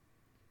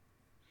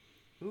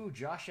 Ooh,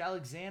 Josh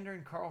Alexander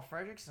and Carl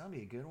Fredericks. That'll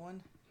be a good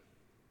one.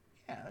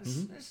 Yeah,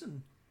 there's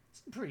some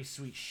pretty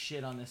sweet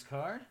shit on this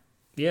card.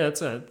 Yeah, I'd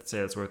say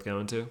it's worth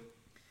going to.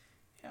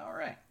 Yeah, all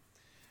right.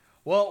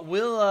 Well,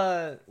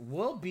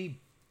 we'll be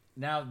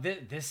now.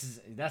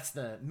 That's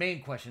the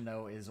main question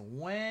though. Is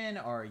when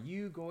are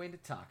you going to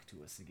talk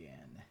to us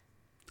again?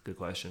 Good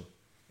question.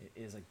 It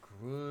is a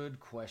good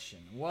question.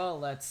 Well,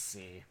 let's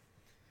see.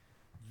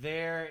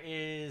 There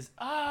is.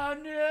 Oh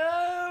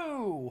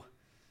no!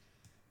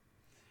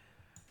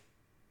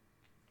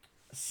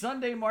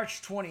 Sunday,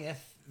 March 20th.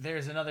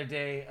 There's another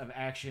day of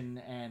action,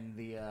 and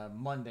the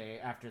Monday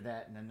after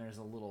that, and then there's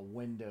a little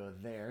window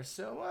there.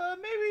 So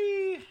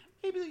maybe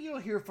you'll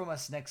hear from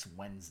us next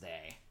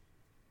Wednesday.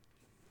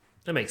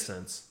 That makes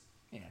sense.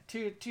 Yeah,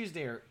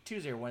 Tuesday or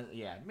Wednesday.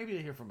 Yeah, maybe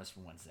you'll hear from us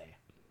Wednesday.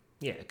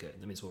 Yeah, good.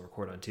 That means we'll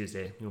record on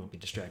Tuesday. You won't be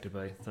distracted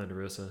by Thunder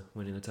Rosa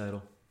winning the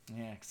title.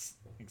 Yeah.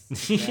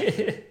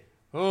 Exactly.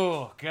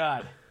 Oh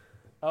God.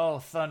 Oh,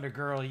 Thunder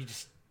Girl, you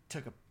just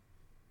took a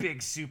big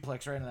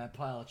suplex right into that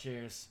pile of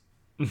chairs.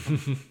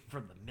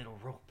 From the middle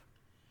rope.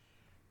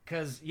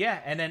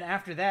 And then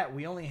after that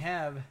we only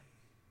have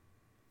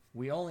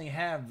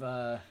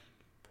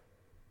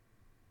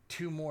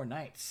 2 more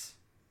nights.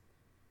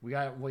 We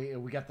got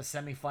the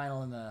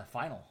semifinal and the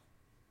final.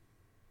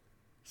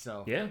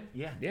 So yeah,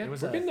 we're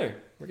getting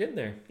there. We're getting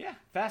there. Yeah,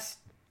 fast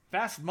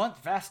month,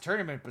 fast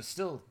tournament, but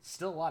still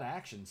a lot of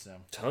action. So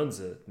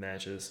tons of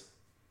matches.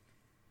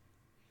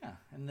 Yeah,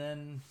 and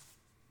then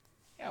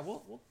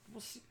we'll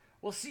see.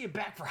 We'll see you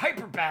back for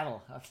Hyper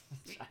Battle. I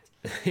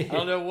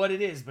don't know what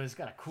it is, but it's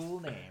got a cool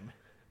name.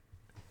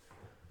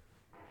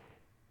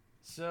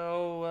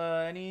 So,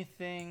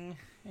 anything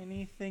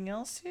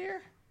else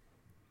here?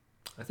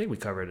 I think we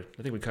covered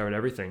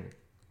everything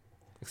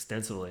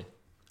extensively,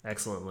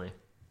 excellently,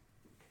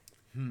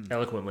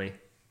 eloquently.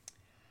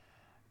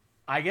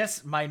 I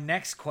guess my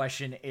next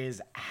question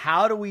is,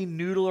 how do we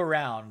noodle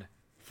around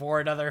for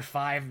another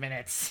 5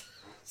 minutes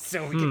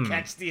so we can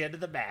catch the end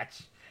of the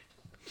match?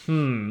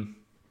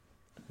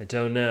 I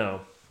don't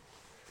know.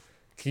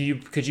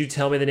 Could you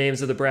tell me the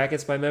names of the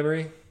brackets by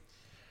memory?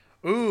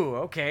 Ooh,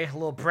 okay. A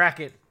little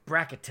bracket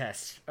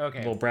test. Okay.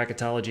 A little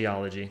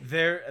bracketology-ology.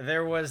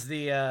 There was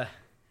the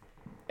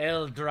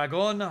El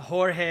Dragon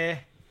Jorge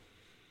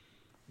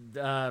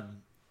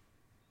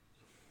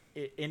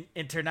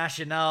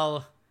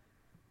International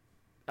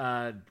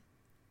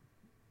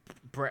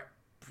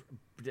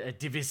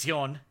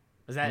Division.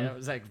 Was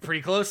that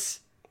pretty close?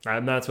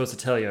 I'm not supposed to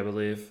tell you, I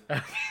believe.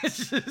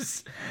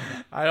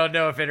 I don't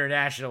know if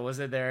international was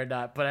in there or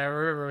not, but I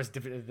remember it was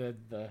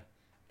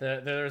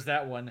there was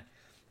that one.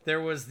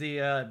 There was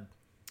the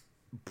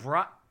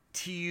brought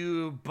to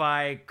you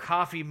by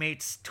Coffee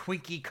Mate's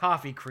Twinkie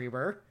Coffee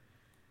Creamer.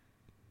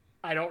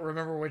 I don't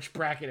remember which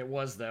bracket it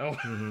was though.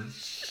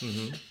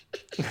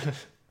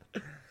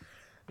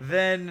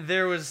 Then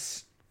there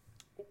was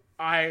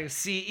I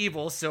See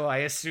Evil, so I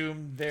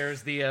assume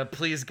there's the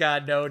Please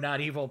God No Not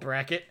Evil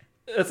bracket.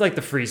 It's like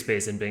the free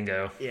space in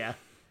bingo. Yeah.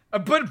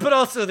 But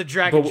also the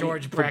Dragon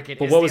George bracket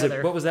But is what the was other.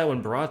 it? What was that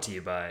one brought to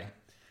you by?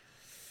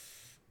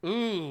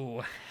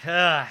 Ooh,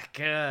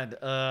 God.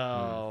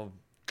 Oh,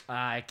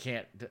 I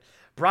can't.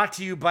 Brought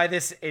to you by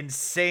this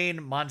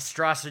insane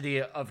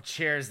monstrosity of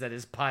chairs that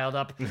is piled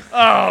up.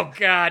 Oh,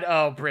 God.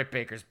 Oh, Britt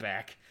Baker's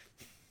back.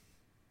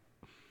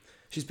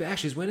 She's back.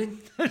 She's winning.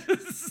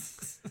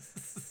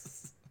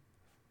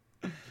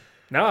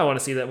 Now I want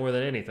to see that more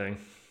than anything.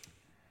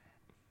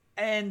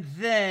 And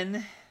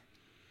then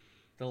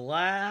the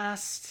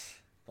last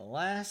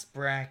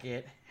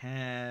bracket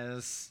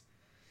has.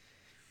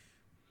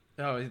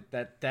 Oh,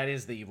 that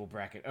is the evil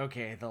bracket.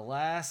 Okay, the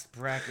last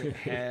bracket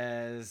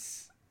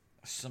has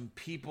some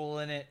people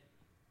in it.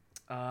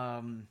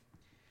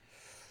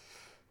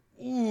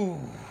 Ooh,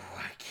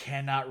 I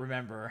cannot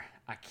remember.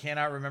 I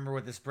cannot remember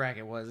what this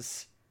bracket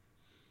was.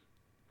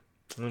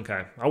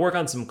 Okay, I'll work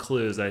on some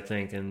clues, I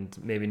think, and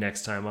maybe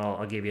next time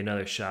I'll give you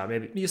another shot.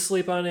 Maybe you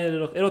sleep on it.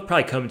 It'll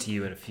probably come to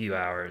you in a few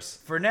hours.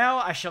 For now,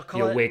 I shall call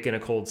You'll it. wake in a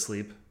cold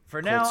sleep.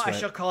 For cold now, sweat. I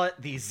shall call it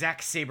the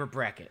Zack Sabre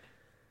bracket.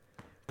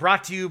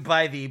 Brought to you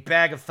by the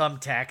bag of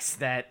thumbtacks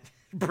that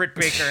Britt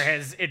Baker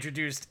has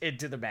introduced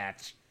into the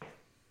match.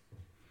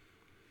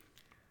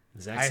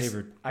 Zack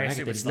Sabre I bracket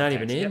assume that's it's not thumbtacks.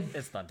 even in. Yep,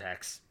 it's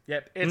thumbtacks.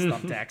 Yep, it's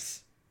thumbtacks.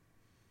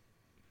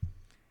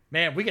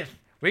 Man, we get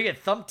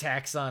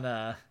thumbtacks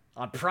on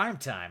prime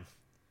time.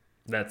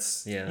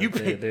 That's You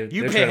They're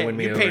you trying to win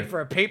me you over. paid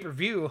for a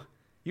pay-per-view.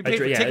 You paid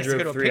for I tickets to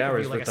go drove to a 3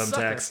 hours pay-per-view for like a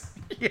sucker. thumbtacks.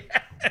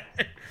 Yeah.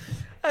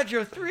 I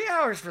drove 3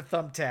 hours for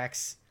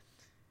thumbtacks.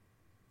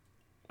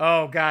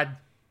 Oh god.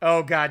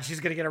 Oh god,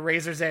 she's gonna get a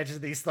razor's edge of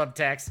these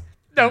thumbtacks.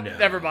 Nope, No.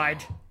 never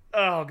mind.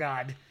 Oh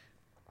god.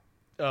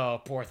 Oh,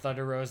 poor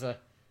Thunder Rosa.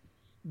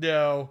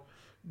 No.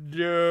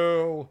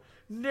 No.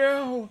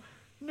 No.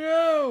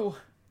 No.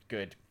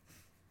 Good.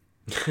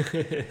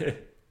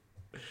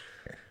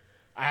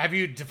 Have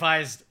you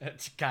devised?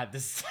 God,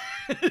 this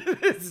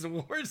this is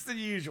worse than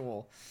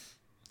usual.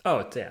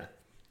 Oh, yeah.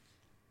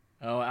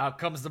 Oh, out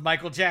comes the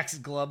Michael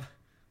Jackson Club.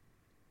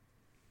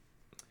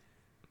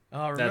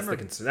 Oh, remember?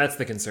 That's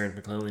the concern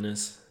for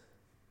cleanliness.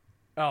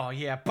 Oh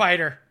yeah, bite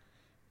her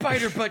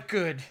but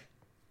good.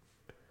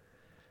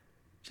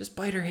 Just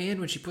bite her hand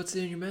when she puts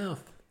it in your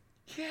mouth.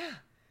 Yeah.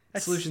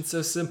 That's- Solution's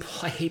so simple.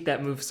 I hate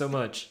that move so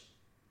much.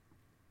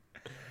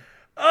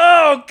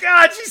 Oh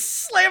god, she's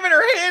slamming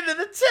her hand in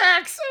the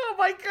tacks. Oh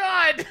my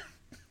god.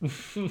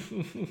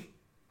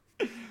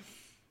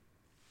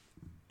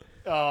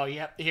 Oh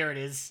yep, here it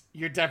is.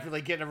 You're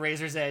definitely getting a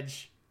razor's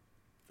edge.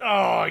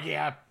 Oh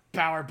yeah,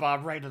 power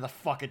bomb right into the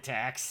fucking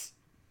tacks.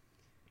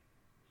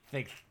 I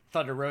think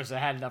Thunder Rosa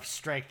had enough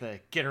strength to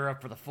get her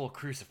up for the full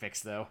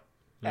crucifix though.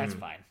 That's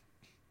fine.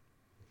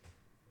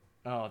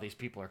 Oh, these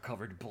people are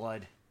covered in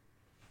blood.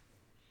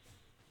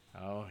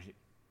 Oh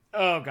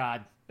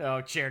god.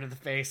 Oh, chair to the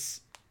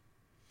face.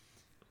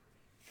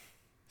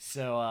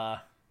 So,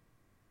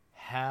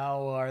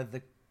 how are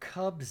the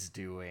Cubs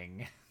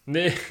doing?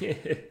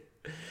 They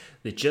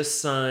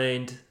just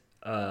signed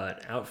an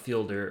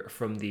outfielder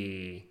from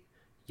the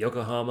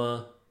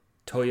Yokohama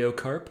Toyo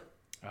Carp.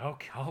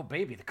 Oh,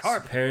 baby, the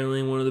Carp.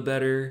 Apparently one of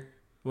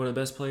the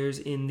best players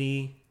in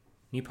the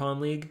Nippon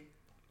League.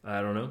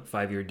 I don't know,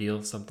 5-year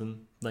deal,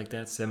 something like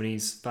that,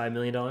 $75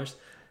 million.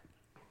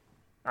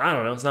 I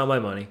don't know, it's not my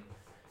money.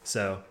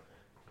 So,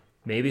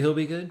 maybe he'll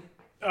be good.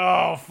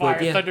 Oh, fire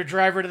But, yeah. Thunder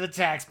driver to the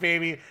tacks,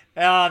 baby.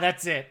 Oh,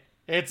 that's it.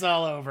 It's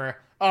all over.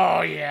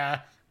 Oh,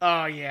 yeah.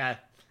 Oh, yeah.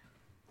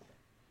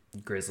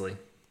 Grizzly.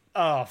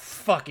 Oh,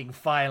 fucking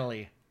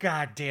finally.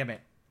 God damn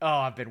it. Oh,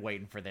 I've been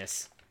waiting for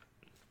this.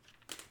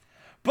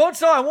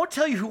 Bonesaw, I won't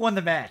tell you who won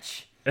the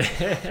match.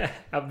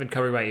 I've been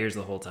covering my ears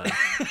the whole time.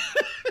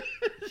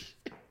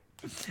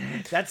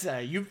 That's,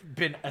 you've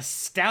been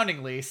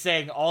astoundingly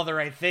saying all the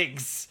right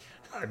things.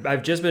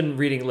 I've just been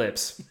reading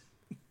lips.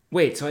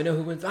 Wait, so I know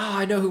who wins. Oh,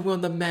 I know who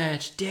won the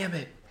match. Damn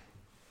it.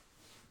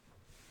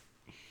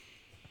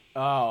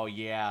 Oh,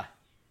 yeah.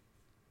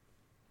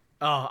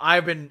 Oh, I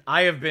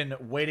have been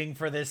waiting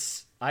for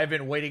this. I've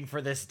been waiting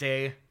for this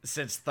day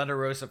since Thunder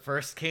Rosa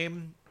first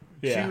came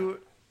to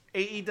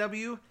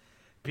AEW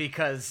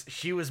because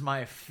she was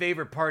my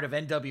favorite part of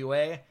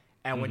NWA,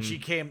 and when she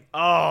came,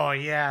 oh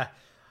yeah,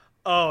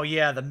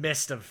 the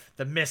mist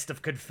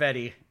of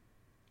confetti.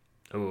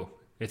 Oh,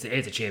 it's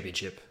a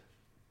championship.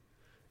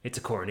 It's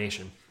a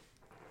coronation.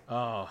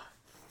 Oh,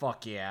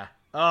 fuck yeah.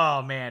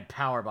 Oh man,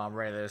 powerbomb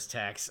right at those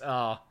tacks.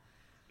 Oh.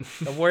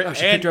 The Oh,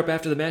 she picked her up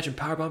after the match and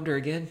powerbombed her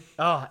again?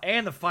 Oh,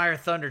 and the Fire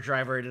Thunder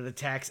driver into the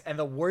tacks. And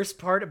the worst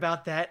part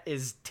about that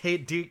is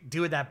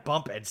doing that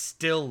bump and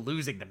still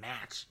losing the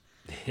match.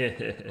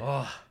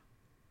 Oh.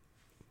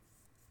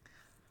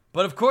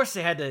 But of course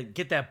they had to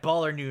get that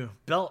baller new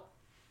belt.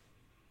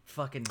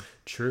 Fucking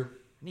True.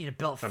 need a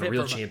belt I'm fit a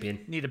real for champion.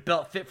 Need a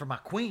belt fit for my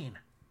queen.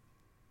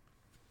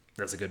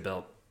 That's a good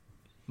belt.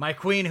 My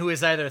queen, who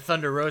is either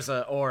Thunder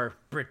Rosa or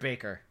Britt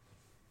Baker.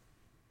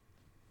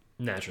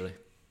 Naturally.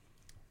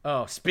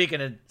 Oh,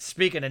 speaking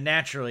of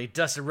naturally,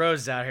 Dustin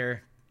Rose is out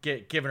here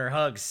giving her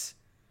hugs.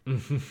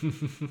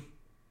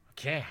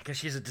 Okay, I guess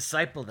she's a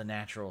disciple of the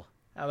natural.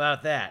 How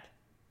about that?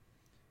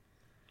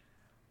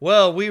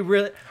 Well, we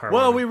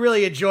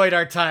really enjoyed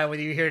our time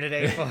with you here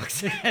today,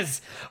 folks, as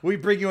we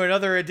bring you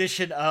another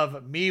edition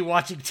of Me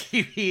Watching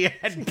TV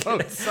and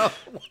Bonesaw.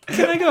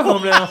 Can I go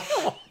home now?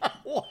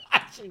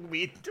 Watching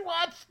me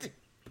watch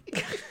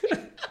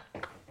TV.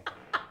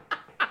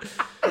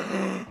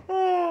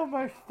 Oh,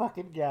 my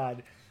fucking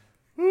God.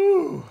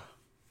 Ooh,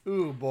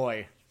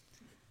 boy.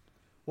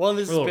 Well,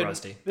 this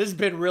has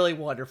been really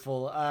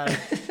wonderful.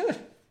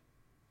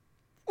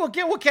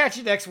 We'll catch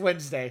you next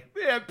Wednesday.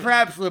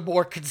 Perhaps with a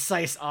more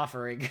concise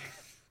offering.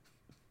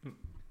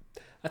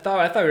 I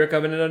thought we were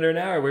coming in under an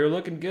hour. We were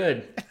looking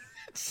good.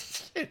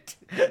 Shit.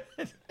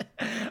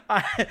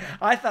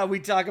 I thought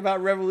we'd talk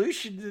about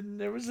revolution, and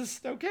there was this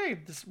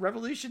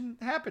revolution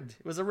happened.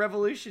 It was a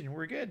revolution.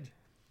 We're good.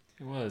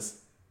 It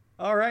was.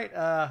 All right.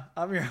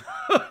 I'm your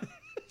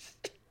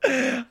host,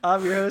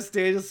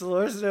 Daniel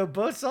Solorzano.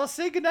 Both, I'll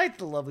say goodnight to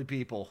the lovely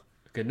people.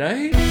 Good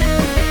night.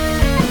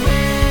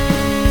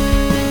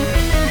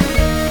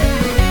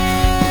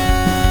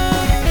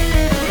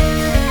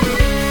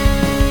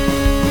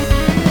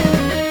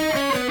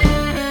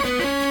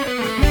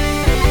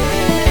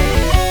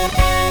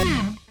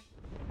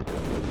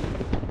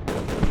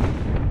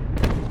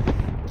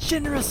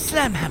 General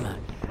Slamhammer,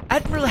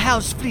 Admiral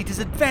Howe's fleet is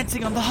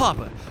advancing on the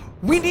harbor.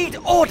 We need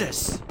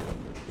orders!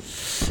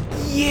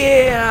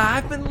 Yeah,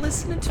 I've been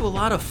listening to a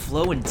lot of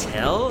Flow and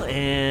Tell,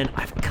 and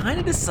I've kind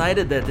of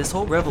decided that this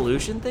whole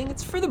revolution thing,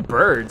 it's for the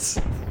birds.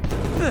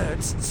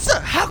 Birds? Sir,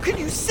 how can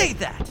you say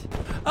that?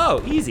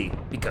 Oh, easy,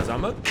 because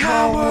I'm a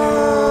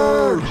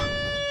coward!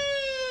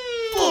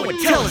 Flow and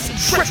Tell is a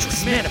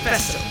treacherous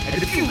manifesto,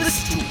 and if you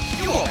listen to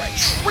it, you are a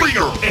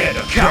traitor and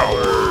a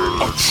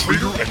coward! A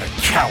traitor and a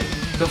coward!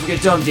 Don't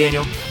forget dumb,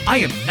 Daniel. I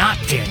am not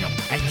Daniel,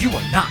 and you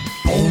are not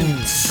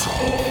Bonesaw.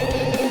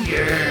 Oh,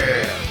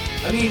 yeah!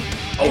 I mean,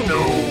 oh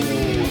no!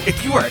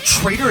 If you are a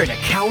traitor and a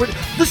coward,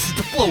 listen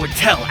to Flow and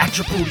Tell at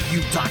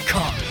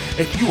JabrodiU.com.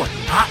 If you are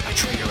not a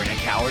traitor and a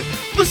coward,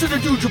 listen to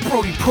New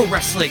Jabroni Pro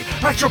Wrestling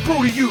at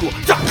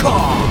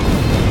JabrodiU.com.